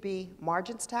 it could be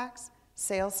margins tax,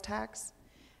 sales tax,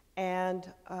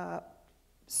 and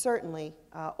certainly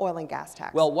oil and gas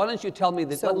tax. Well, why don't you tell me,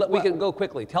 we can go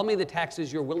quickly. Tell me the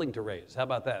taxes you're willing to raise. How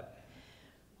about that?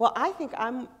 Well, I think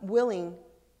I'm willing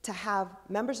to have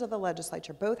members of the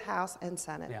legislature, both House and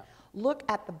Senate, look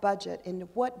at the budget and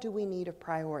what do we need of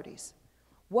priorities.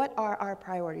 What are our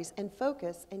priorities? And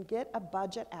focus and get a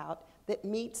budget out that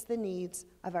meets the needs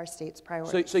of our state's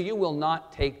priorities. So you will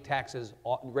not take taxes,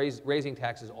 raising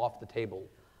taxes off the table,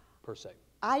 per se?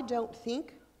 I don't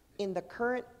think in the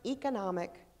current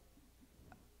economic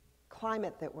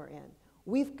climate that we're in,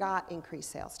 we've got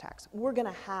increased sales tax. We're going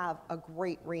to have a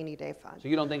great rainy day fund. So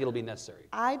you don't think it'll be necessary?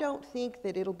 I don't think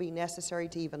that it'll be necessary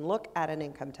to even look at an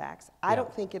income tax. I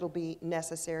don't think it'll be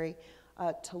necessary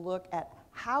to look at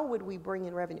how would we bring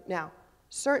in revenue. Now,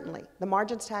 certainly, the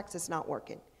margins tax is not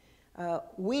working.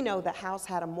 We know the House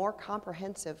had a more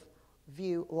comprehensive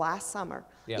view last summer,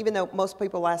 even though most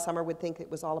people last summer would think it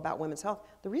was all about women's health.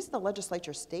 The reason the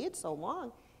legislature stayed so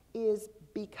long is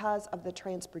because of the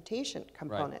transportation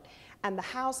component. And the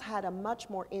House had a much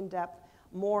more in-depth,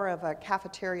 more of a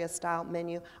cafeteria-style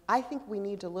menu. I think we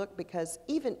need to look, because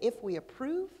even if we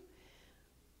approve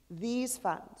these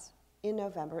funds in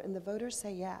November and the voters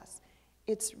say yes,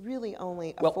 it's really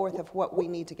only a fourth of what we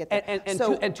need to get there.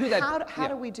 How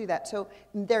do we do that? So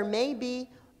there may be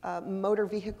motor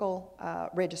vehicle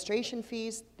registration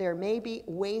fees. There may be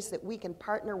ways that we can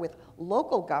partner with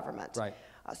local government.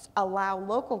 Allow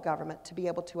local government to be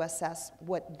able to assess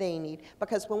what they need.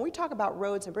 Because when we talk about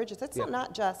roads and bridges, it's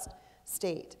not just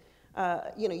state.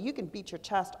 You know, you can beat your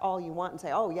chest all you want and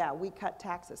say, oh yeah, we cut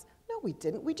taxes. No, we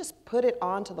didn't. We just put it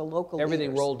onto the local leaders.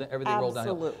 Everything rolled downhill.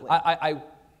 Absolutely. I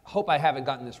hope I haven't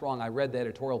gotten this wrong. I read the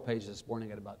editorial page this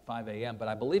morning at about 5 a.m., but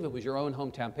I believe it was your own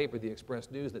hometown paper, the Express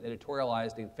News, that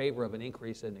editorialized in favor of an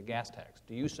increase in the gas tax.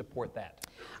 Do you support that?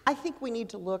 I think we need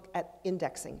to look at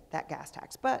indexing that gas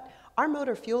tax. But our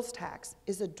motor fuels tax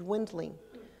is a dwindling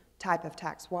type of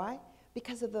tax. Why?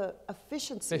 Because of the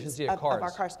efficiency of our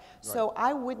cars. So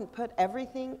I wouldn't put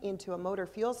everything into a motor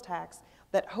fuels tax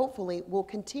that hopefully will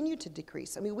continue to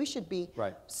decrease. I mean, we should be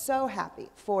so happy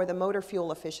for the motor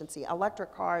fuel efficiency,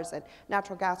 electric cars and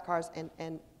natural gas cars,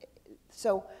 and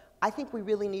so I think we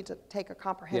really need to take a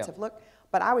comprehensive look.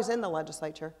 But I was in the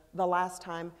legislature the last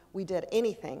time we did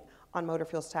anything on motor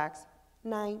fuels tax,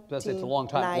 1991. It's a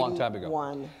long time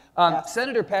ago.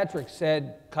 Senator Patrick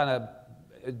said, kind of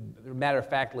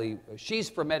matter-of-factly, she's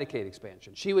for Medicaid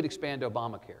expansion. She would expand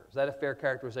Obamacare. Is that a fair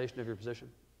characterization of your position?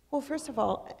 Well, first of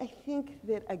all, I think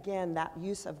that, again, that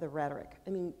use of the rhetoric, I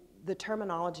mean, the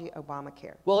terminology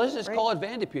Obamacare. Well, let's just call it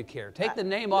Van de Putte care. Take the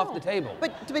name off the table.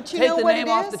 But you know what it is? Take the name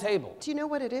off the table. Do you know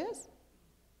what it is?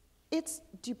 It's,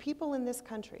 do people in this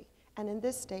country and in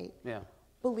this state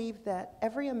believe that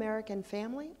every American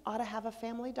family ought to have a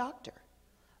family doctor?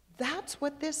 That's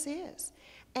what this is.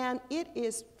 And it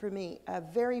is, for me, a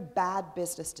very bad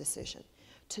business decision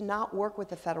to not work with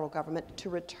the federal government to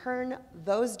return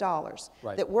those dollars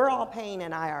that we're all paying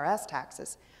in IRS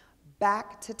taxes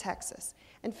back to Texas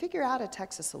and figure out a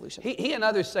Texas solution. He and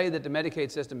others say that the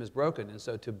Medicaid system is broken, and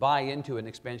so to buy into an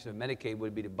expansion of Medicaid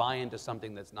would be to buy into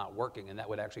something that's not working, and that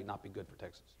would actually not be good for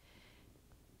Texas.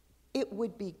 It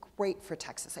would be great for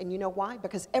Texas. And you know why?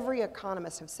 Because every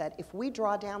economist has said if we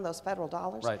draw down those federal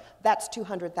dollars, that's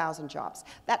 200,000 jobs.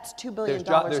 That's $2 billion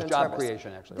there's in job service.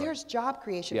 Creation, actually. There's job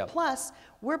creation. Plus,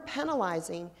 we're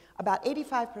penalizing about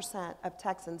 85% of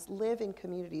Texans live in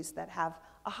communities that have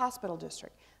a hospital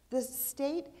district. The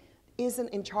state isn't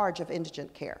in charge of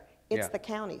indigent care. It's the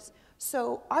counties.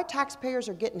 So our taxpayers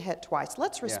are getting hit twice.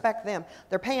 Let's respect them.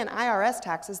 They're paying IRS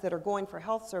taxes that are going for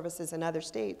health services in other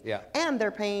states. And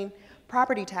they're paying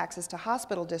property taxes to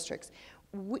hospital districts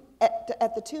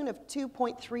at the tune of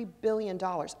 $2.3 billion.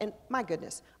 And my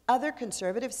goodness, other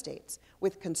conservative states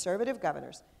with conservative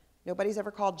governors, nobody's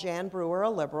ever called Jan Brewer a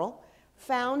liberal,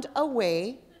 found a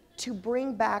way to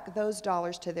bring back those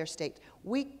dollars to their state.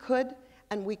 We could,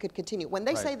 and we could continue. When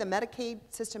they say the Medicaid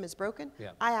system is broken,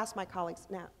 I ask my colleagues,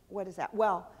 now, what is that?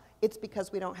 Well, it's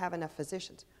because we don't have enough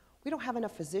physicians. We don't have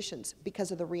enough physicians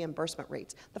because of the reimbursement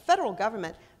rates. The federal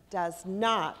government does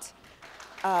not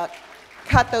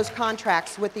cut those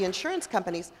contracts with the insurance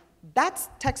companies. That's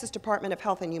Texas Department of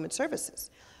Health and Human Services.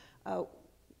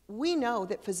 We know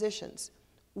that physicians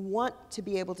want to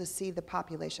be able to see the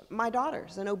population. My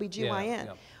daughter's an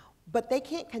OBGYN. But they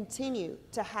can't continue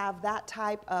to have that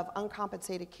type of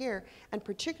uncompensated care, and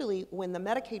particularly when the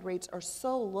Medicaid rates are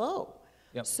so low.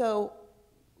 So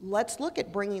let's look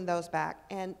at bringing those back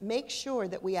and make sure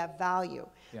that we have value,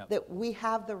 that we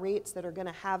have the rates that are going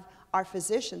to have our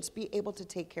physicians be able to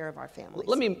take care of our families.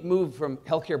 Let me move from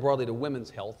healthcare broadly to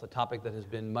women's health, a topic that has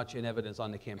been much in evidence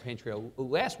on the campaign trail.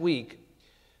 Last week,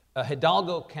 A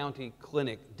Hidalgo County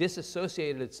clinic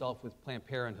disassociated itself with Planned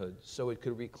Parenthood so it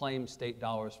could reclaim state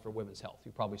dollars for women's health.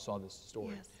 You probably saw this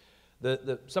story.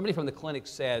 Yes. Somebody from the clinic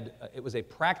said it was a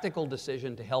practical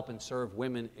decision to help and serve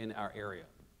women in our area.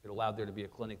 It allowed there to be a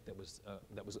clinic that was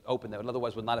open that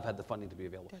otherwise would not have had the funding to be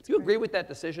available. That's Do you great. agree with that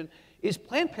decision? Is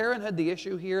Planned Parenthood the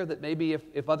issue here, that maybe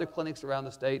if other clinics around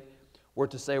the state were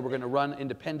to say we're going to run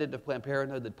independent of Planned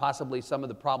Parenthood, that possibly some of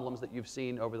the problems that you've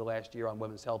seen over the last year on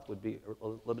women's health would be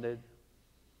eliminated?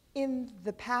 In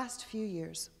the past few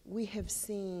years, we have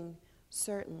seen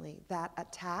certainly that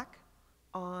attack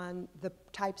on the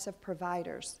types of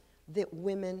providers that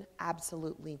women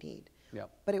absolutely need. Yep.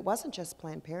 But it wasn't just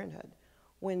Planned Parenthood.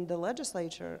 When the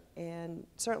legislature, and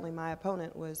certainly my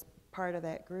opponent was part of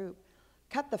that group,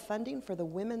 cut the funding for the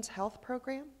women's health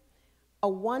program, a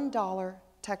 $1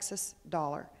 Texas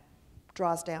dollar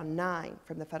draws down 9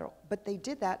 from the federal. But they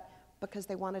did that because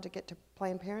they wanted to get to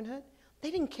Planned Parenthood. They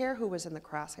didn't care who was in the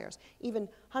crosshairs. Even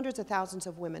hundreds of thousands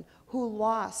of women who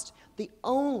lost the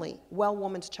only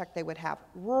well-woman's check they would have,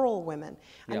 rural women,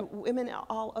 and women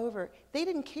all over, they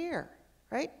didn't care,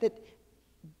 right? That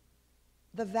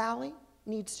the Valley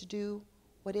needs to do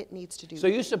what it needs to do. So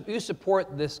you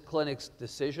support this clinic's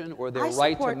decision, or their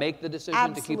right to make the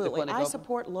decision to keep the clinic open? I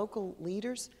support local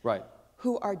leaders Right.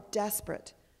 who are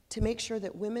desperate to make sure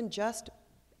that women just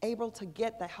able to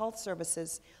get the health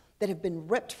services that have been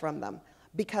ripped from them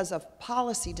because of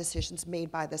policy decisions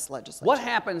made by this legislature.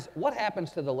 What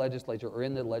happens to the legislature, or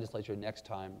in the legislature next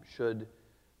time, should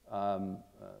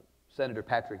Senator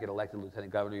Patrick get elected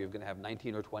lieutenant governor? You're going to have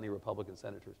 19 or 20 Republican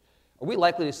senators. Are we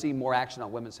likely to see more action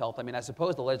on women's health? I mean, I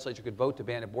suppose the legislature could vote to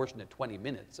ban abortion at 20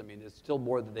 minutes. I mean, it's still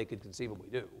more than they could conceivably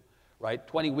do, right?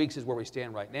 20 weeks is where we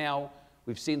stand right now.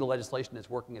 We've seen the legislation that's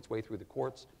working its way through the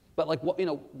courts. But like, what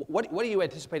are you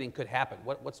anticipating could happen?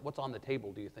 What's on the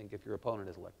table, do you think, if your opponent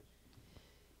is elected?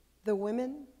 The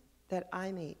women that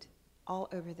I meet all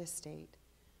over this state,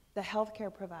 the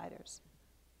healthcare providers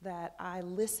that I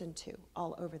listen to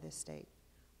all over this state,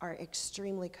 are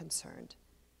extremely concerned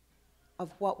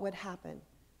of what would happen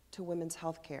to women's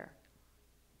health care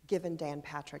given Dan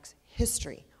Patrick's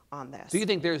history on this. Do you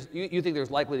think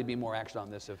there's likely to be more action on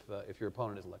this if your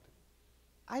opponent is elected?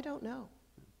 I don't know.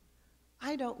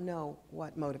 I don't know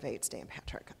what motivates Dan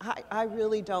Patrick. I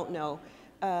really don't know.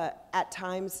 At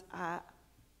times,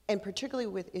 and particularly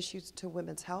with issues to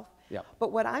women's health. Yep.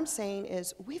 But what I'm saying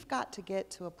is we've got to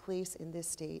get to a place in this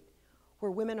state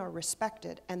where women are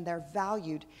respected and they're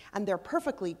valued and they're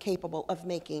perfectly capable of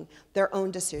making their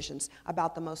own decisions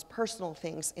about the most personal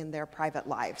things in their private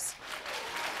lives.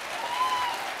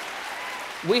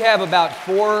 We have about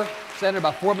 4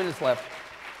 minutes left.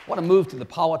 I want to move to the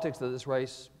politics of this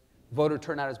race. Voter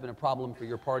turnout has been a problem for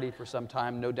your party for some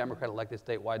time. No Democrat elected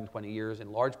statewide in 20 years,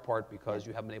 in large part because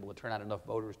you haven't been able to turn out enough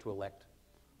voters to elect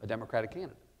a Democratic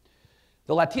candidate.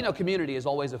 The Latino community is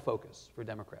always a focus for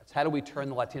Democrats. How do we turn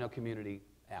the Latino community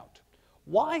out?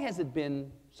 Why has it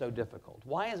been so difficult?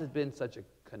 Why has it been such a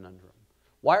conundrum?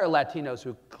 Why are Latinos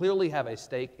who clearly have a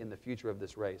stake in the future of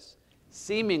this race,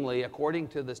 seemingly, according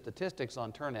to the statistics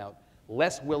on turnout,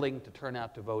 less willing to turn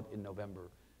out to vote in November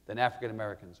than African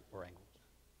Americans or Anglos?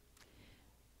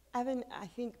 Evan, I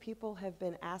think people have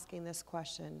been asking this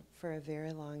question for a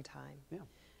very long time.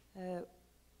 Yeah.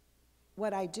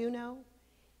 What I do know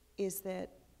is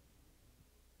that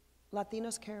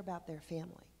Latinos care about their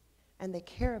family, and they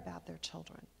care about their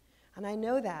children. And I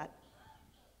know that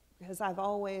because I've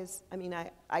always,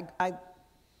 I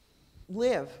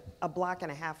live a block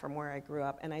and a half from where I grew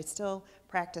up, and I still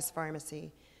practice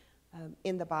pharmacy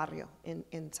in the barrio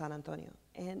in San Antonio.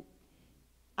 And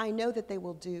I know that they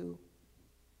will do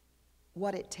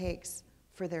what it takes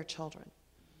for their children.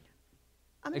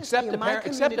 Except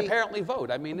apparently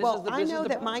vote. I mean, this is the I know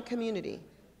that my community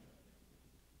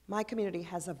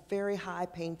has a very high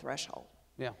pain threshold.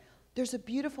 Yeah. There's a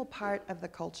beautiful part of the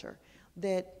culture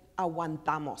that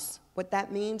aguantamos. What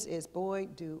that means is, boy,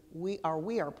 we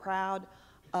are proud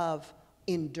of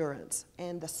endurance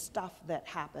and the stuff that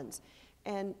happens.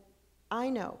 And I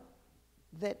know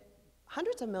that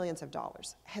hundreds of millions of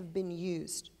dollars have been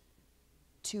used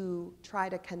to try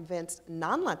to convince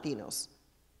non-Latinos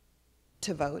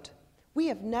to vote. We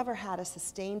have never had a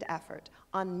sustained effort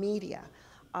on media,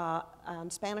 on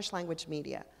Spanish language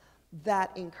media, that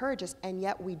encourages, and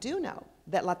yet we do know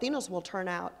that Latinos will turn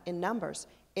out in numbers.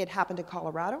 It happened in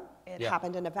Colorado, it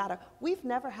happened in Nevada. We've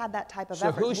never had that type of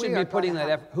effort. So who should be putting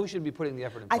the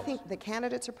effort in place? I think the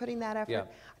candidates are putting that effort. Yeah.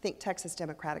 I think Texas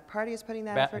Democratic Party is putting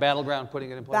that effort. Battleground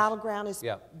putting it in place? Battleground is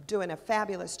doing a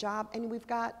fabulous job, and we've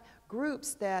got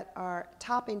groups that are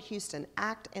top in Houston,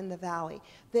 ACT in the Valley,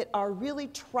 that are really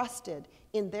trusted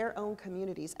in their own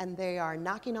communities, and they are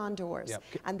knocking on doors, Yep.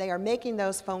 and they are making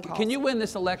those phone calls. Can you win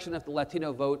this election if the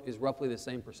Latino vote is roughly the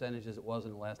same percentage as it was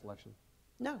in the last election?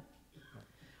 No.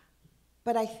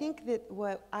 But I think that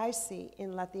what I see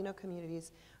in Latino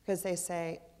communities, because they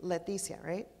say Leticia,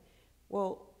 right?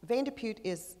 Well, Van de Putte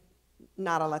is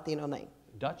not a Latino name.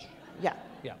 Dutch? Yeah.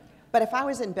 Yeah. But if I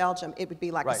was in Belgium, it would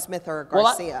be like Right. a Smith or a Well,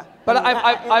 Garcia.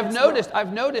 I've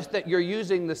noticed that you're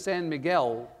using the San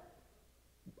Miguel.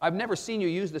 I've never seen you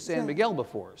use the San Miguel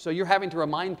before, so you're having to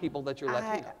remind people that you're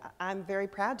Latino. I'm very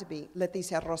proud to be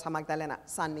Leticia Rosa Magdalena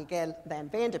San Miguel Van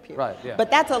de Putte. Right, yeah.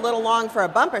 But that's a little long for a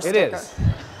bumper sticker. It is.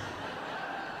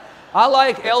 I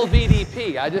like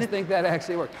LVDP. I just think that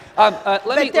actually works.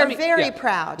 They're very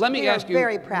proud. Let me ask you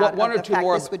very proud one of or the two fact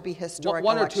more. This would be historic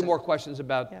one or election. two more questions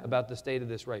about the state of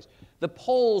this race. The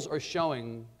polls are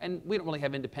showing, and we don't really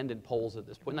have independent polls at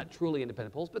this point, not truly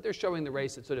independent polls, but they're showing the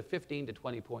race at sort of 15 to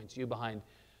 20 points. You behind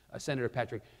Senator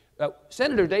Patrick.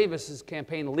 Senator Davis's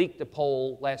campaign leaked a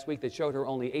poll last week that showed her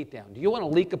only 8 down. Do you want to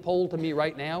leak a poll to me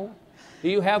right now? Do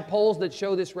you have polls that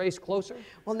show this race closer?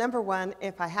 Well, number one,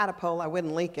 if I had a poll, I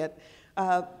wouldn't leak it.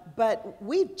 But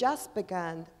we've just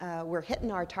begun. We're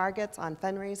hitting our targets on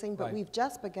fundraising, but we've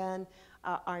just begun.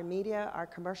 Our media, our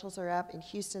commercials are up in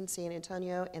Houston, San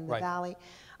Antonio, in the Valley.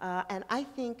 And I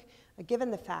think,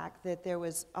 given the fact that there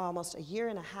was almost a year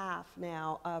and a half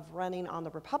now of running on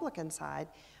the Republican side,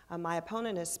 my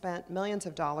opponent has spent millions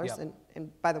of dollars,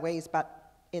 and by the way, he's about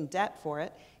in debt for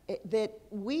it, that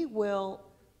we will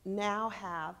now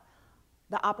have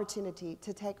the opportunity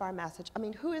to take our message. I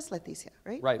mean, who is Leticia,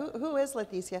 right? Who is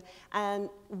Leticia, and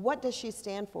what does she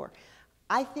stand for?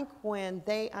 I think when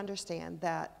they understand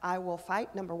that I will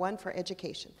fight, number one, for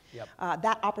education,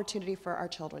 that opportunity for our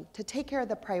children, to take care of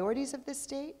the priorities of this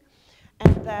state,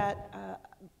 and that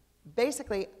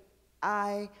basically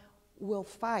I will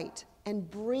fight and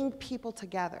bring people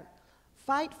together.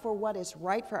 Fight for what is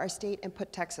right for our state and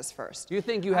put Texas first. Do you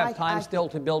think you have time still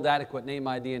to build adequate name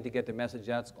ID and to get the message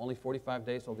out? It's only 45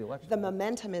 days till the election. The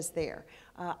momentum is there.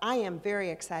 I am very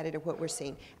excited at what we're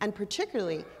seeing. And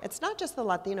particularly, it's not just the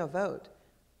Latino vote.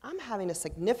 I'm having a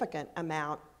significant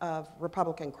amount of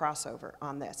Republican crossover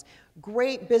on this.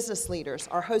 Great business leaders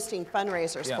are hosting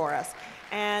fundraisers for us.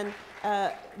 And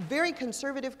very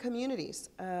conservative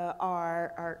communities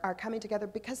are coming together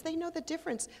because they know the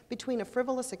difference between a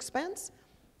frivolous expense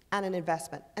and an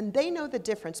investment. And they know the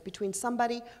difference between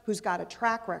somebody who's got a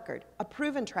track record, a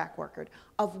proven track record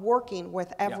of working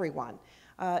with everyone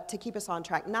to keep us on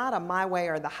track. Not a my way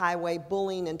or the highway,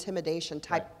 bullying, intimidation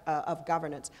type of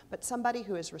governance, but somebody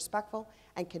who is respectful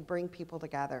and can bring people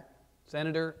together.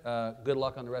 Senator, good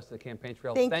luck on the rest of the campaign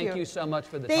trail. Thank you so much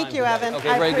for the time. Thank you, Evan.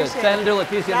 Okay, very good. Senator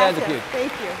Leticia Van de Putte.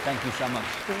 Thank you. Thank you so much.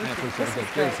 Thank you. Appreciate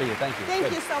it. Good to see you. Thank you.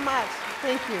 Thank you so much.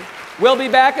 Thank you. We'll be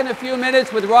back in a few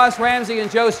minutes with Ross Ramsey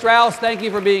and Joe Strauss. Thank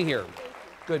you for being here.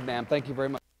 Good, ma'am. Thank you very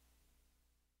much.